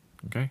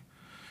 Okay,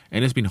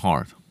 and it's been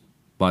hard.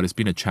 But it's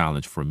been a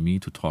challenge for me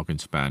to talk in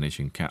Spanish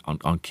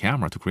on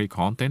camera, to create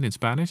content in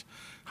Spanish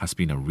has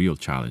been a real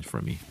challenge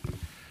for me.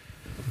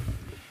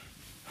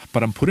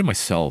 But I'm putting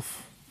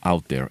myself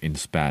out there in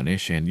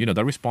Spanish, and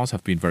the response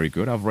have been very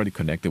good. I've already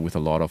connected with a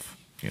lot of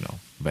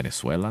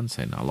Venezuelans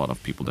and a lot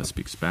of people that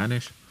speak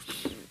Spanish,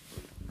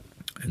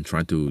 and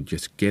trying to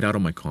just get out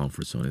of my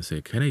comfort zone and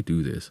say, can I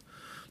do this?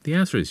 The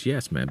answer is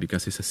yes, man,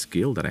 because it's a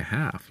skill that I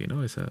have.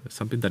 It's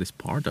something that is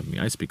part of me.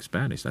 I speak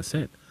Spanish. That's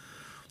it.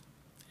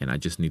 And I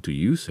just need to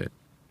use it.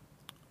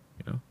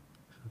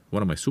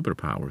 One of my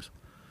superpowers.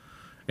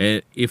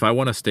 And if I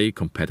want to stay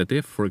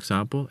competitive, for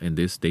example, in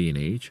this day and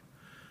age,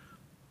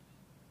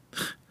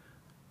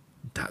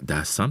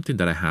 that's something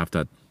that I have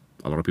that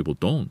a lot of people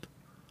don't.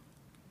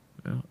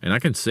 And I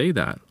can say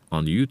that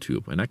on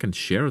YouTube, and I can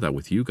share that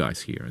with you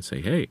guys here and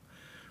say, hey,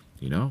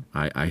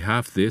 I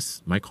have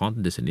this, my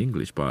content is in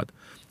English, but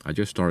I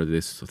just started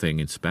this thing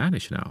in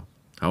Spanish now.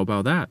 How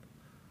about that?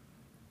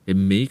 It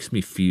makes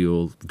me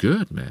feel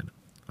good, man.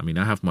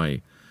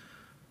 I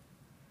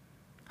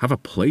have a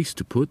place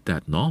to put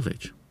that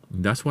knowledge.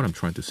 And that's what I'm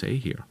trying to say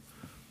here.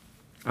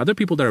 Other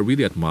people that I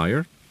really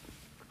admire,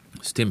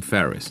 Tim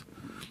Ferriss.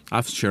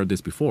 I've shared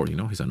this before.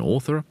 He's an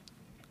author,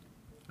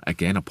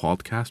 again, a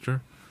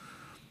podcaster.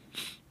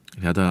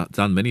 He had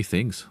done many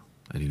things,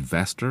 an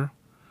investor.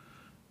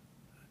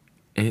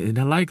 And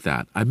I like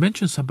that. I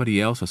mentioned somebody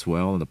else as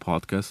well in the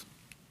podcast.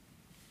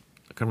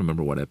 I can't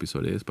remember what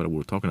episode it is, but we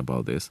were talking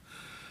about this.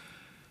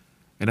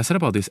 And I said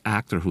about this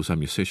actor who's a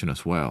musician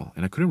as well.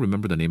 And I couldn't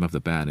remember the name of the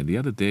band. And the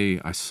other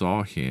day I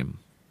saw him.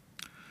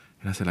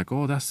 And I said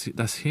oh,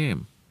 that's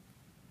him.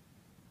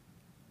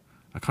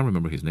 I can't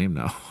remember his name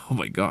now. Oh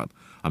my God.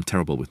 I'm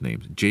terrible with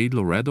names. Jay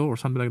Loredo or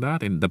something like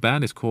that. And the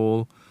band is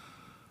called,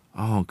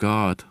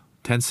 10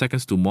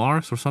 Seconds to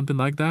Mars or something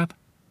like that.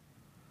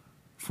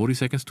 40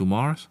 Seconds to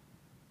Mars.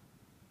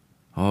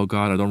 Oh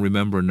God, I don't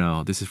remember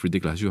now. This is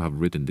ridiculous. You have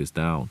written this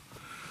down.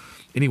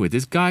 Anyway,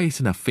 this guy is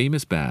in a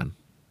famous band.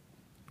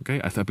 Okay,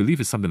 I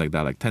believe it's something like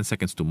that, like 10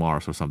 Seconds to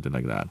Mars or something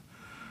like that.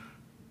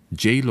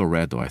 Jay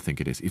Loredo, I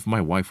think it is. If my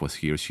wife was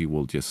here, she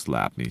will just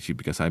slap me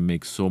because I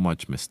make so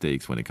much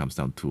mistakes when it comes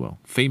down to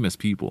famous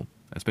people,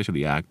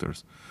 especially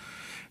actors.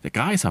 The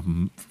guy is a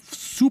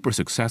super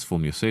successful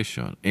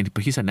musician,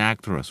 but he's an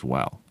actor as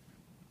well.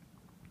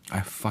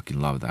 I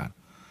fucking love that.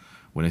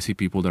 When I see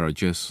people that are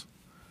just,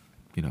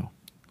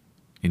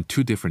 in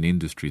two different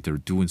industries, they're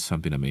doing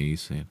something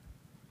amazing.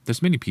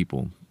 There's many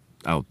people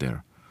out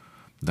there.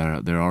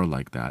 There are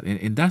like that.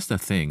 And that's the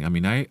thing.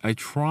 I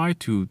try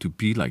to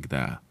be like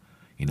that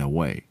in a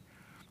way.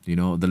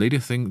 The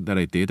latest thing that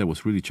I did that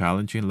was really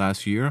challenging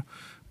last year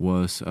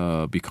was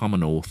become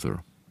an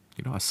author,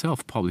 a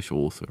self-published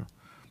author.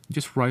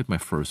 Just write my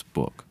first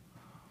book.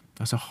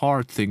 That's a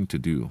hard thing to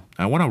do.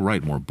 I want to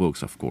write more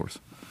books, of course.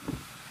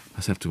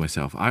 I said to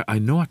myself, I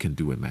know I can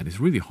do it, man. It's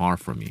really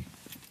hard for me.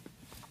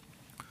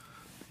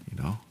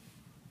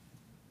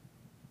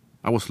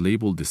 I was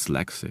labeled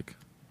dyslexic.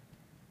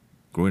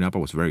 Growing up, I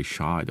was very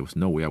shy. There was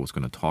no way I was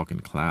going to talk in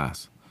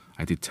class.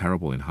 I did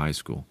terrible in high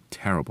school.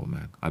 Terrible,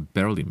 man. I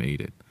barely made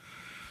it.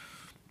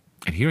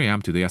 And here I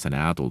am today as an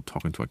adult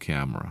talking to a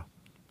camera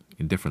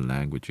in different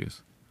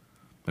languages.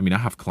 I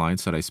have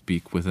clients that I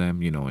speak with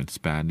them, in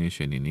Spanish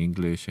and in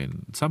English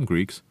and some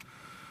Greeks,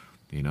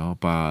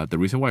 But the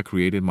reason why I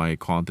created my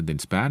content in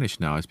Spanish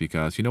now is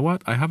because,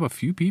 I have a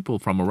few people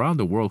from around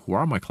the world who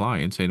are my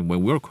clients. And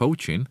when I'm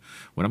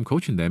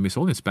coaching them, it's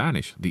all in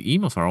Spanish. The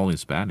emails are all in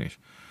Spanish.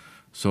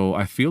 So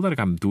I feel like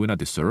I'm doing a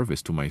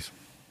disservice to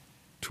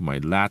my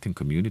Latin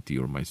community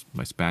or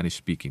my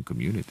Spanish-speaking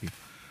community,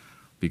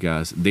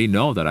 because they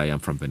know that I am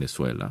from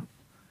Venezuela,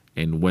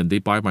 and when they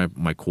buy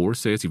my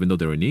courses, even though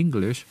they're in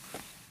English,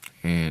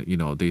 and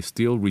they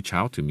still reach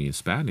out to me in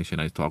Spanish, and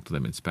I talk to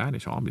them in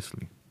Spanish,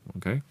 obviously.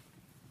 Okay.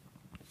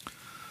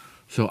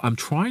 So I'm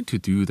trying to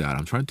do that.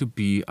 I'm trying to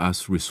be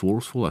as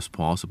resourceful as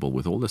possible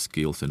with all the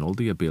skills and all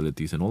the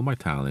abilities and all my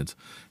talents,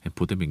 and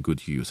put them in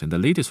good use. And the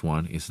latest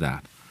one is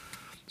that.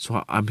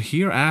 So I'm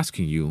here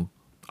asking you,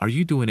 are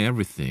you doing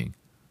everything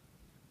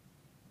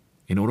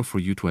in order for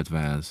you to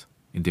advance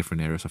in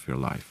different areas of your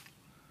life?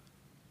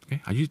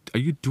 Okay? Are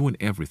you doing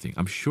everything?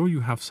 I'm sure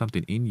you have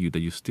something in you that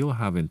you still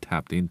haven't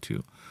tapped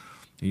into,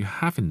 and you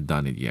haven't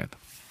done it yet.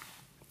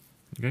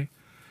 Okay?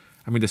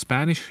 The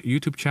Spanish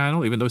YouTube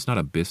channel, even though it's not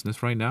a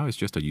business right now, it's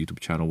just a YouTube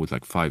channel with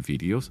like 5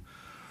 videos.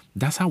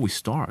 That's how we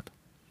start.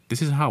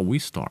 This is how we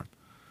start.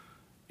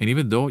 And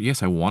even though,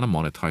 yes, I want to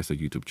monetize the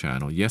YouTube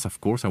channel. Yes, of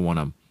course, I want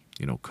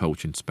to,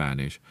 coach in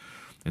Spanish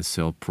and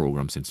sell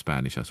programs in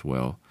Spanish as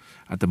well.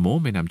 At the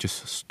moment, I'm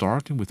just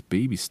starting with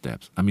baby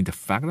steps. I mean, the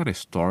fact that I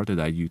started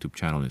that YouTube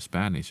channel in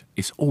Spanish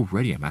is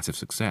already a massive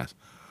success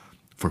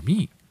for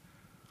me.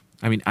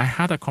 I mean, I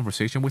had a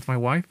conversation with my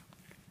wife.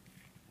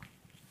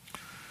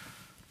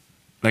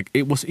 Like,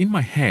 it was in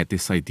my head,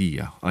 this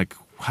idea, like,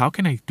 how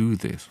can I do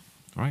this,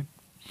 right?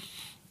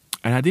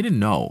 And I didn't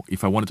know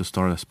if I wanted to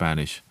start a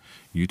Spanish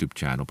YouTube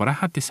channel, but I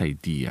had this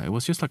idea. It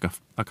was just like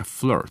a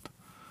flirt,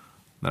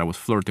 that I was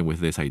flirting with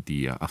this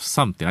idea of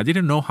something. I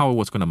didn't know how it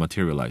was going to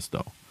materialize,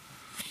 though.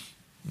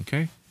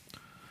 Okay?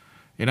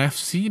 And I've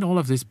seen all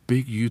of these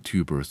big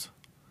YouTubers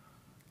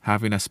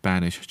having a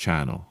Spanish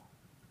channel.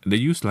 They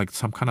use like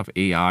some kind of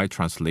AI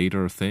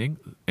translator thing,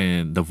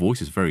 and the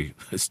voice is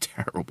it's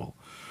terrible.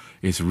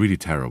 It's really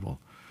terrible.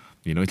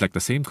 It's like the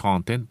same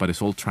content, but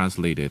it's all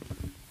translated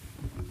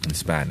in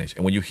Spanish.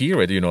 And when you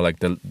hear it, like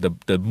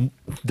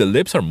the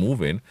lips are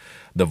moving,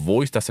 the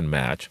voice doesn't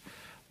match,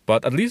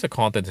 but at least the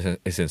content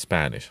is in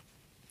Spanish.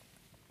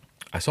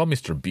 I saw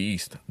Mr.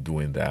 Beast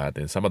doing that,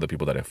 and some of the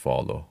people that I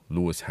follow,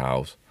 Lewis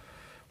Howes,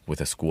 with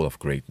a School of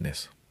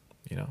Greatness,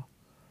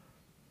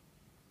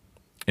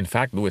 In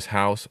fact, Lewis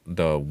Howes,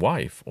 the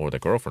wife or the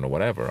girlfriend or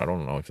whatever, I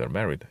don't know if they're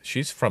married,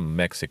 she's from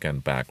Mexican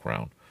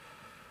background,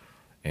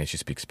 and she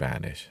speaks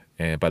Spanish.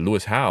 But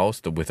Lewis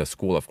Howes, with a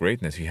School of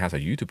Greatness, he has a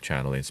YouTube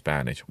channel in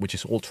Spanish, which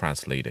is all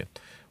translated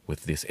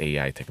with this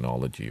AI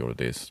technology or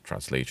this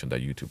translation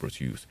that YouTubers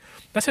use.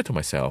 I said to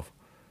myself,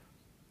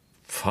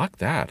 fuck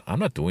that. I'm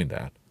not doing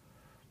that.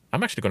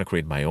 I'm actually going to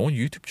create my own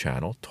YouTube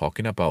channel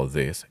talking about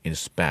this in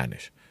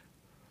Spanish,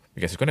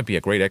 because it's going to be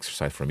a great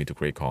exercise for me to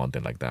create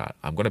content like that.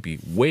 I'm going to be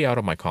way out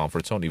of my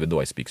comfort zone, even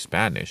though I speak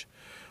Spanish,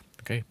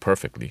 okay,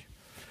 perfectly,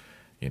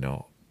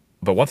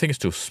 But one thing is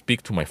to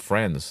speak to my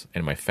friends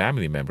and my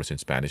family members in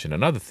Spanish, and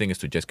another thing is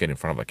to just get in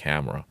front of a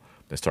camera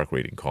and start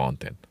creating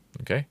content,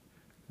 okay?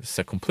 It's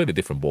a completely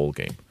different ball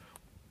game,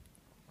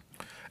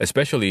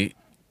 especially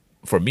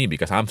for me,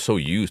 because I'm so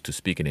used to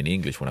speaking in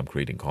English when I'm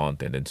creating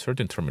content, and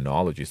certain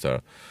terminologies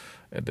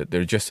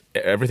they're just,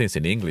 everything's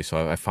in English,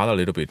 so I found it a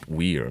little bit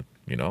weird,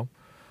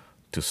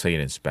 to say it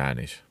in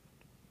Spanish.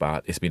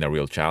 But it's been a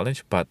real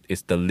challenge, but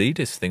it's the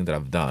latest thing that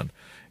I've done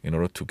in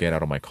order to get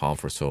out of my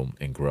comfort zone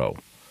and grow.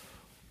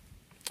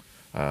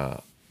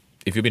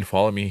 If you've been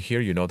following me here,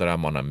 you know that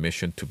I'm on a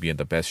mission to be in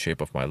the best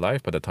shape of my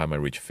life by the time I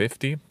reach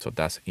 50. So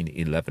that's in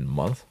 11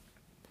 months.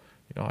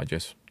 I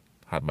just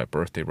had my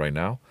birthday right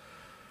now.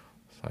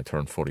 So I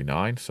turned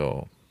 49.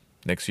 So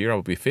next year I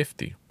will be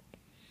 50.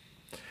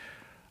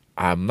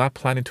 I'm not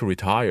planning to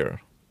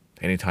retire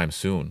anytime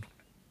soon.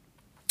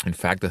 In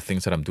fact, the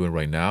things that I'm doing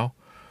right now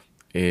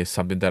is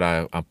something that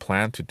I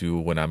plan to do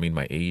when I'm in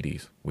my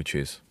 80s, which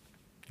is,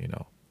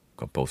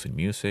 composing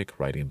music,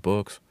 writing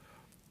books,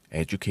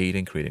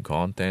 educating, creating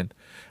content.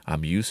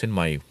 I'm using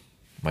my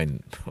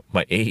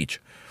age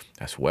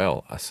as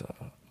well as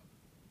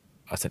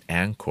an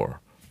anchor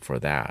for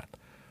that,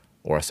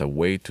 or as a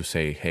way to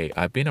say, hey,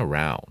 I've been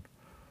around.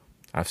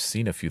 I've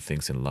seen a few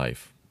things in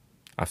life.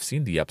 I've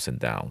seen the ups and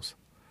downs.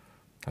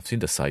 I've seen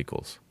the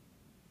cycles,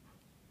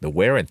 the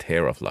wear and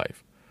tear of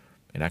life,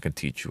 and I can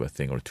teach you a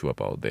thing or two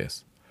about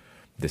this.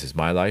 This is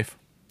my life.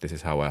 This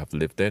is how I have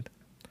lived it,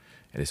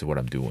 and this is what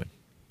I'm doing.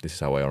 This is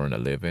how I earn a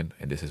living,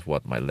 and this is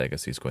what my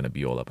legacy is going to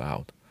be all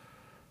about.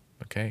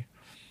 Okay?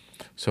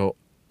 So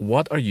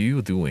what are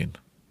you doing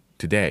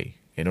today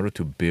in order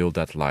to build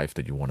that life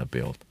that you want to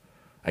build?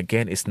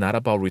 Again, it's not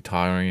about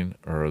retiring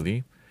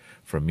early.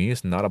 For me,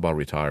 it's not about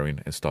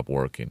retiring and stop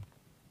working.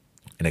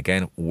 And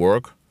again,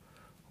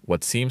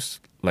 what seems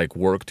like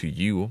work to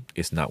you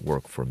is not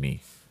work for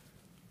me.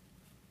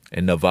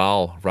 And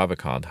Naval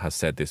Ravikant has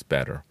said this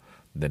better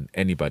than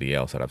anybody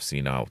else that I've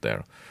seen out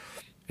there.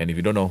 And if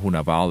you don't know who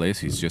Naval is,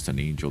 he's just an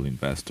angel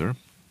investor.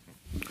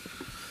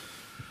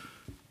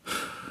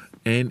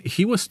 And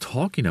he was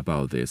talking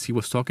about this. He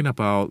was talking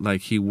about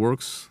like he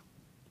works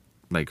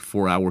like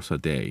 4 hours a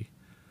day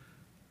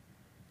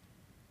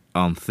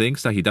on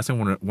things that he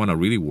doesn't want to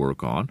really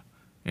work on,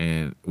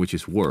 and which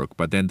is work.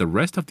 But then the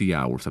rest of the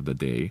hours of the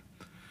day,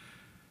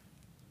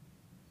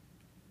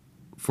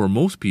 for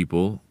most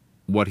people,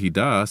 what he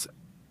does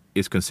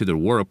is considered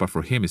work, but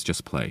for him it's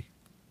just play.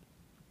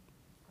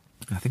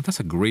 I think that's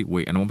a great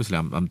way. And obviously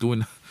I'm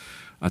doing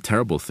a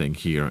terrible thing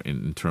here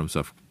in terms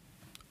of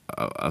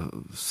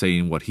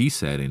saying what he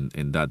said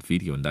in that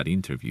video, in that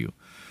interview.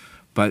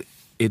 But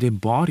it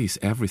embodies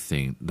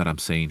everything that I'm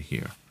saying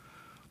here.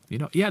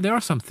 Yeah, there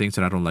are some things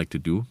that I don't like to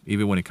do,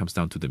 even when it comes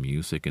down to the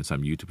music and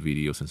some YouTube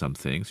videos and some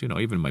things,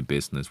 even my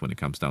business when it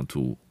comes down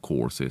to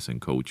courses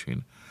and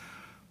coaching.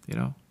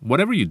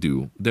 Whatever you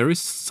do, there is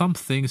some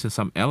things and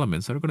some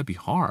elements that are going to be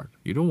hard.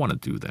 You don't want to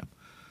do them.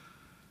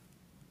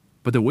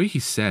 But the way he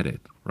said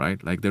it,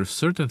 right? Like there's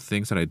certain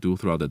things that I do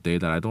throughout the day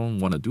that I don't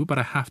want to do, but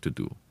I have to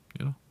do,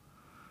 And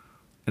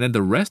then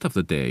the rest of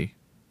the day,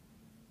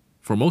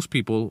 for most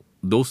people,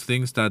 those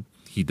things that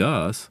he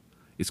does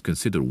is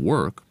considered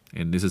work.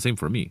 And it's the same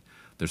for me.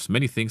 There's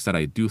many things that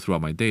I do throughout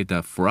my day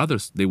that for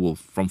others, they will,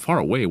 from far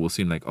away, will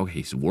seem like, okay,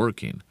 he's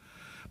working.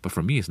 But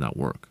for me, it's not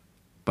work.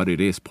 But it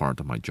is part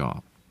of my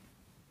job.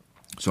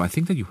 So I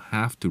think that you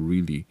have to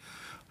really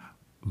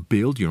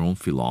build your own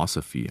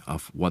philosophy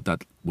of what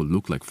that will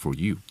look like for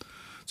you.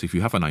 So if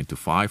you have a 9 to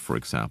 5, for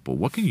example,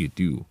 what can you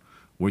do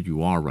where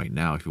you are right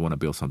now if you want to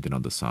build something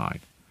on the side?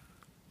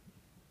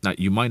 Now,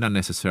 you might not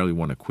necessarily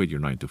want to quit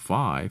your 9 to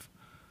 5,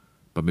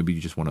 but maybe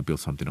you just want to build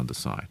something on the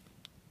side.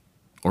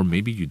 Or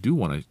maybe you do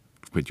want to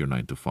quit your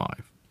 9 to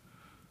 5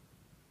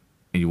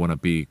 and you want to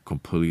be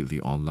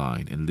completely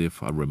online and live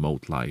a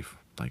remote life.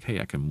 Like, hey,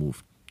 I can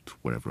move to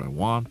wherever I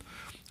want.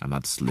 I'm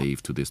not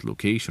slave to this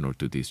location or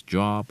to this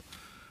job.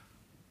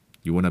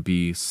 You want to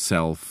be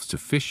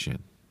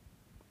self-sufficient.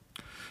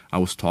 I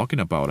was talking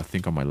about, I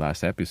think on my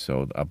last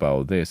episode,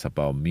 about this,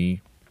 about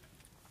me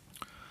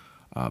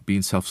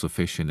being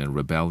self-sufficient and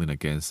rebelling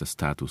against the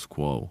status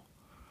quo.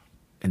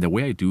 And the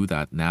way I do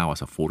that now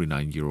as a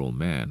 49-year-old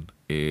man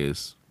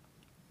is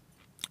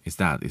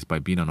by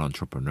being an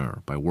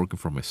entrepreneur, by working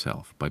for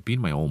myself, by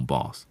being my own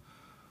boss.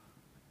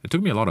 It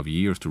took me a lot of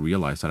years to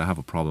realize that I have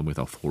a problem with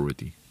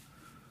authority,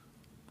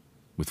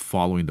 with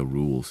following the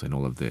rules and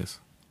all of this.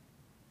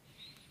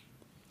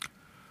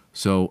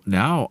 So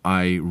now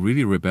I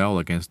really rebel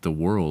against the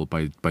world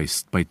by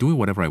doing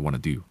whatever I want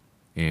to do.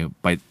 And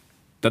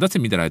that doesn't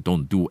mean that I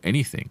don't do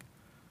anything.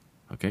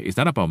 Okay? It's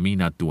not about me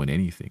not doing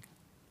anything.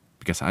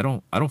 Because I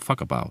don't fuck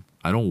about.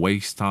 I don't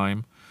waste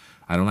time.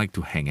 I don't like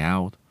to hang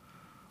out.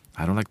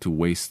 I don't like to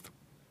waste,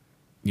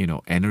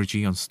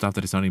 energy on stuff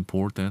that is not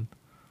important.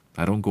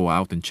 I don't go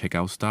out and check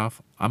out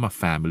stuff. I'm a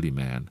family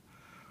man.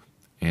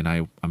 And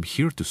I'm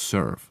here to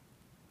serve.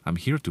 I'm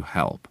here to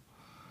help.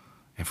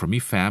 And for me,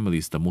 family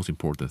is the most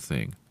important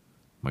thing.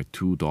 My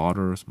 2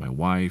 daughters, my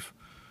wife.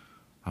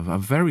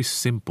 I'm very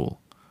simple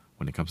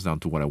when it comes down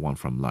to what I want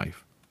from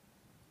life.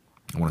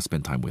 I want to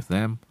spend time with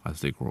them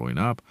as they're growing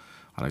up.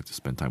 I like to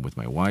spend time with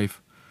my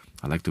wife.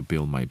 I like to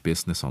build my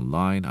business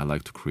online. I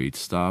like to create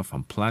stuff.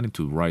 I'm planning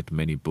to write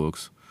many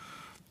books.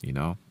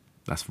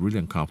 That's really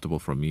uncomfortable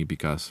for me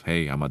because,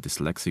 hey, I'm a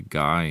dyslexic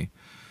guy,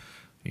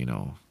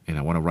 and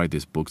I want to write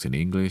these books in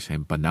English.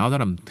 But now that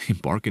I'm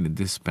embarking in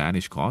this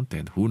Spanish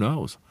content, who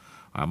knows?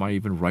 I might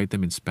even write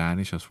them in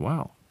Spanish as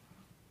well.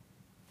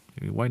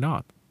 Why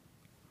not?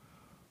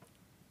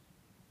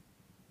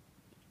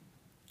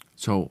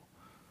 So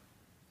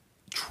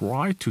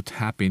try to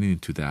tap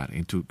into that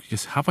and to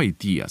just have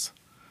ideas.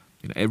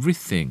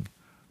 Everything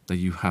that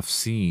you have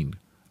seen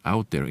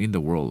out there in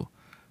the world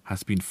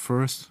has been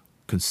first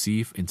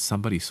conceived in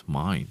somebody's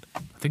mind.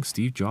 I think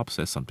Steve Jobs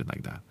says something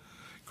like that.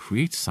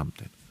 Create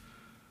something.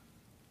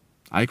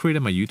 I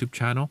created my YouTube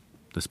channel,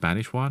 the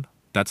Spanish one,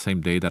 that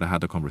same day that I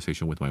had the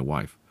conversation with my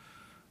wife.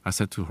 I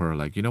said to her,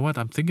 like, you know what?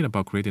 I'm thinking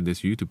about creating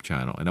this YouTube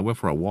channel. And I went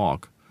for a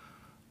walk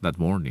that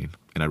morning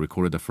and I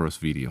recorded the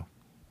first video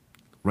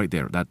right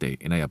there that day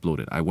and I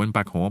uploaded. I went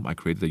back home. I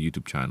created a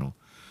YouTube channel.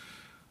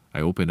 I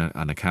opened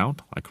an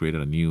account. I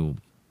created a new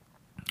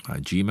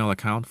Gmail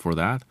account for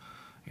that.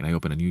 And I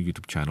opened a new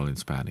YouTube channel in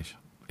Spanish.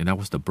 And that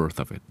was the birth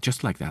of it.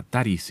 Just like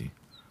that easy.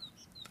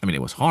 I mean,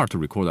 it was hard to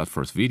record that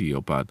first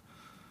video, but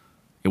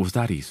it was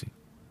that easy.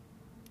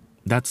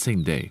 That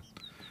same day.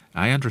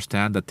 I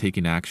understand that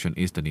taking action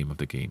is the name of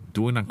the game.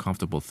 Doing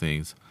uncomfortable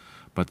things,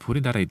 but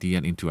putting that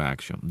idea into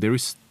action.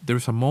 There's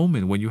a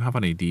moment when you have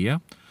an idea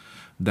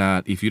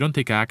that if you don't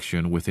take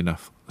action within a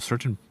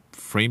certain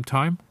frame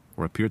time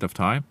or a period of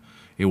time,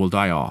 it will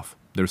die off.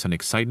 There's an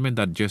excitement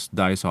that just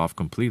dies off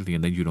completely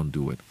and then you don't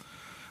do it.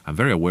 I'm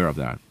very aware of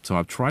that. So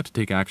I've tried to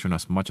take action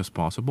as much as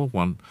possible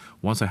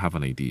once I have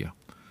an idea.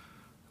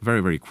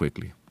 Very, very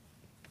quickly.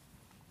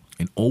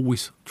 And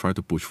always try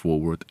to push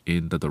forward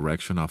in the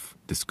direction of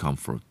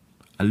discomfort.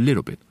 A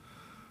little bit.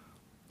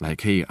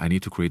 Like, hey, I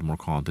need to create more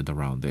content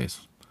around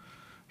this.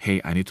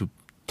 Hey, I need to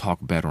talk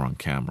better on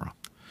camera.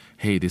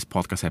 Hey, this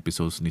podcast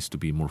episode needs to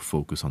be more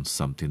focused on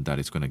something that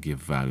is going to give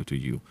value to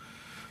you.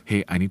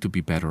 Hey, I need to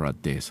be better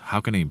at this. How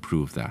can I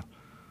improve that?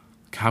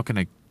 How can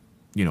I,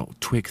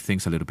 tweak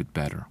things a little bit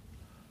better?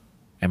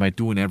 Am I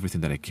doing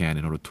everything that I can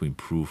in order to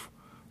improve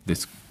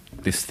this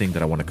thing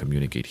that I want to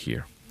communicate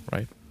here,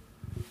 right?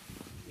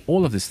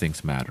 All of these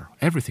things matter.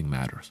 Everything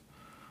matters.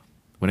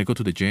 When I go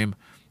to the gym,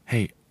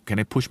 hey, can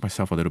I push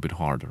myself a little bit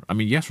harder? I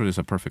mean, yesterday is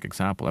a perfect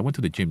example. I went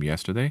to the gym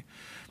yesterday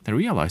and I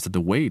realized that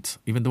the weights,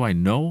 even though I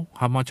know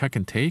how much I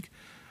can take,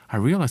 I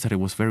realized that it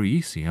was very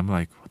easy. I'm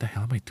like, what the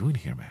hell am I doing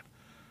here, man?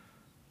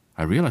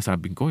 I realized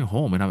I've been going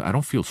home and I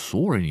don't feel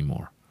sore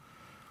anymore.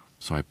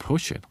 So I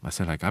push it. I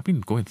said, like, I've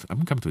been coming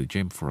to the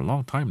gym for a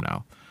long time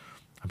now.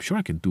 I'm sure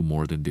I can do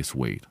more than this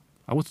weight.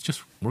 I was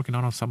just working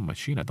out on some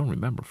machine. I don't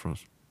remember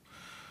first.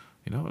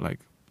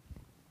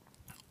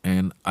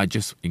 And I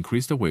just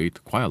increased the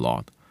weight quite a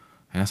lot.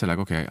 And I said, like,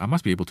 okay, I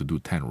must be able to do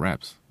 10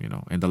 reps,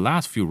 And the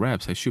last few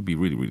reps, I should be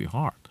really, really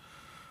hard.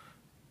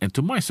 And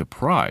to my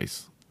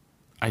surprise,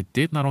 I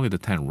did not only the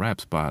 10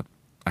 reps, but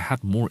I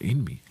had more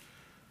in me.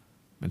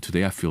 And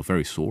today I feel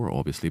very sore,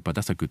 obviously, but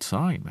that's a good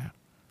sign, man.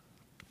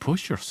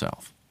 Push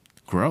yourself.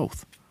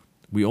 Growth.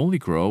 We only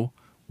grow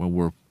when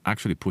we're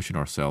actually pushing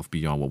ourselves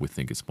beyond what we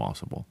think is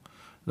possible.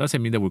 It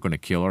doesn't mean that we're going to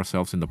kill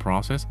ourselves in the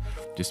process.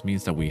 It just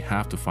means that we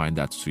have to find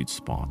that sweet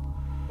spot.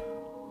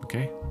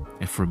 Okay?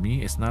 And for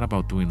me, it's not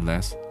about doing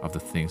less of the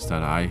things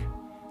that I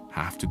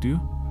have to do,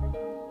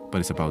 but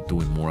it's about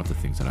doing more of the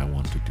things that I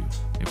want to do.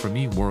 And for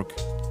me, work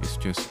is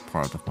just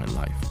part of my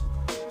life.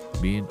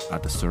 Being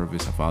at the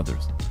service of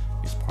others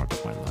is part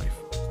of my life.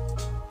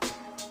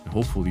 And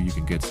hopefully you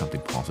can get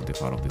something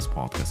positive out of this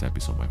podcast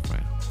episode, my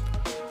friend.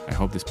 I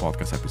hope this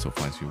podcast episode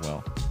finds you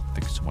well.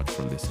 Thank you so much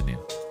for listening.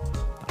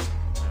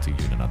 See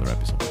you in another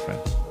episode, my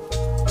friend.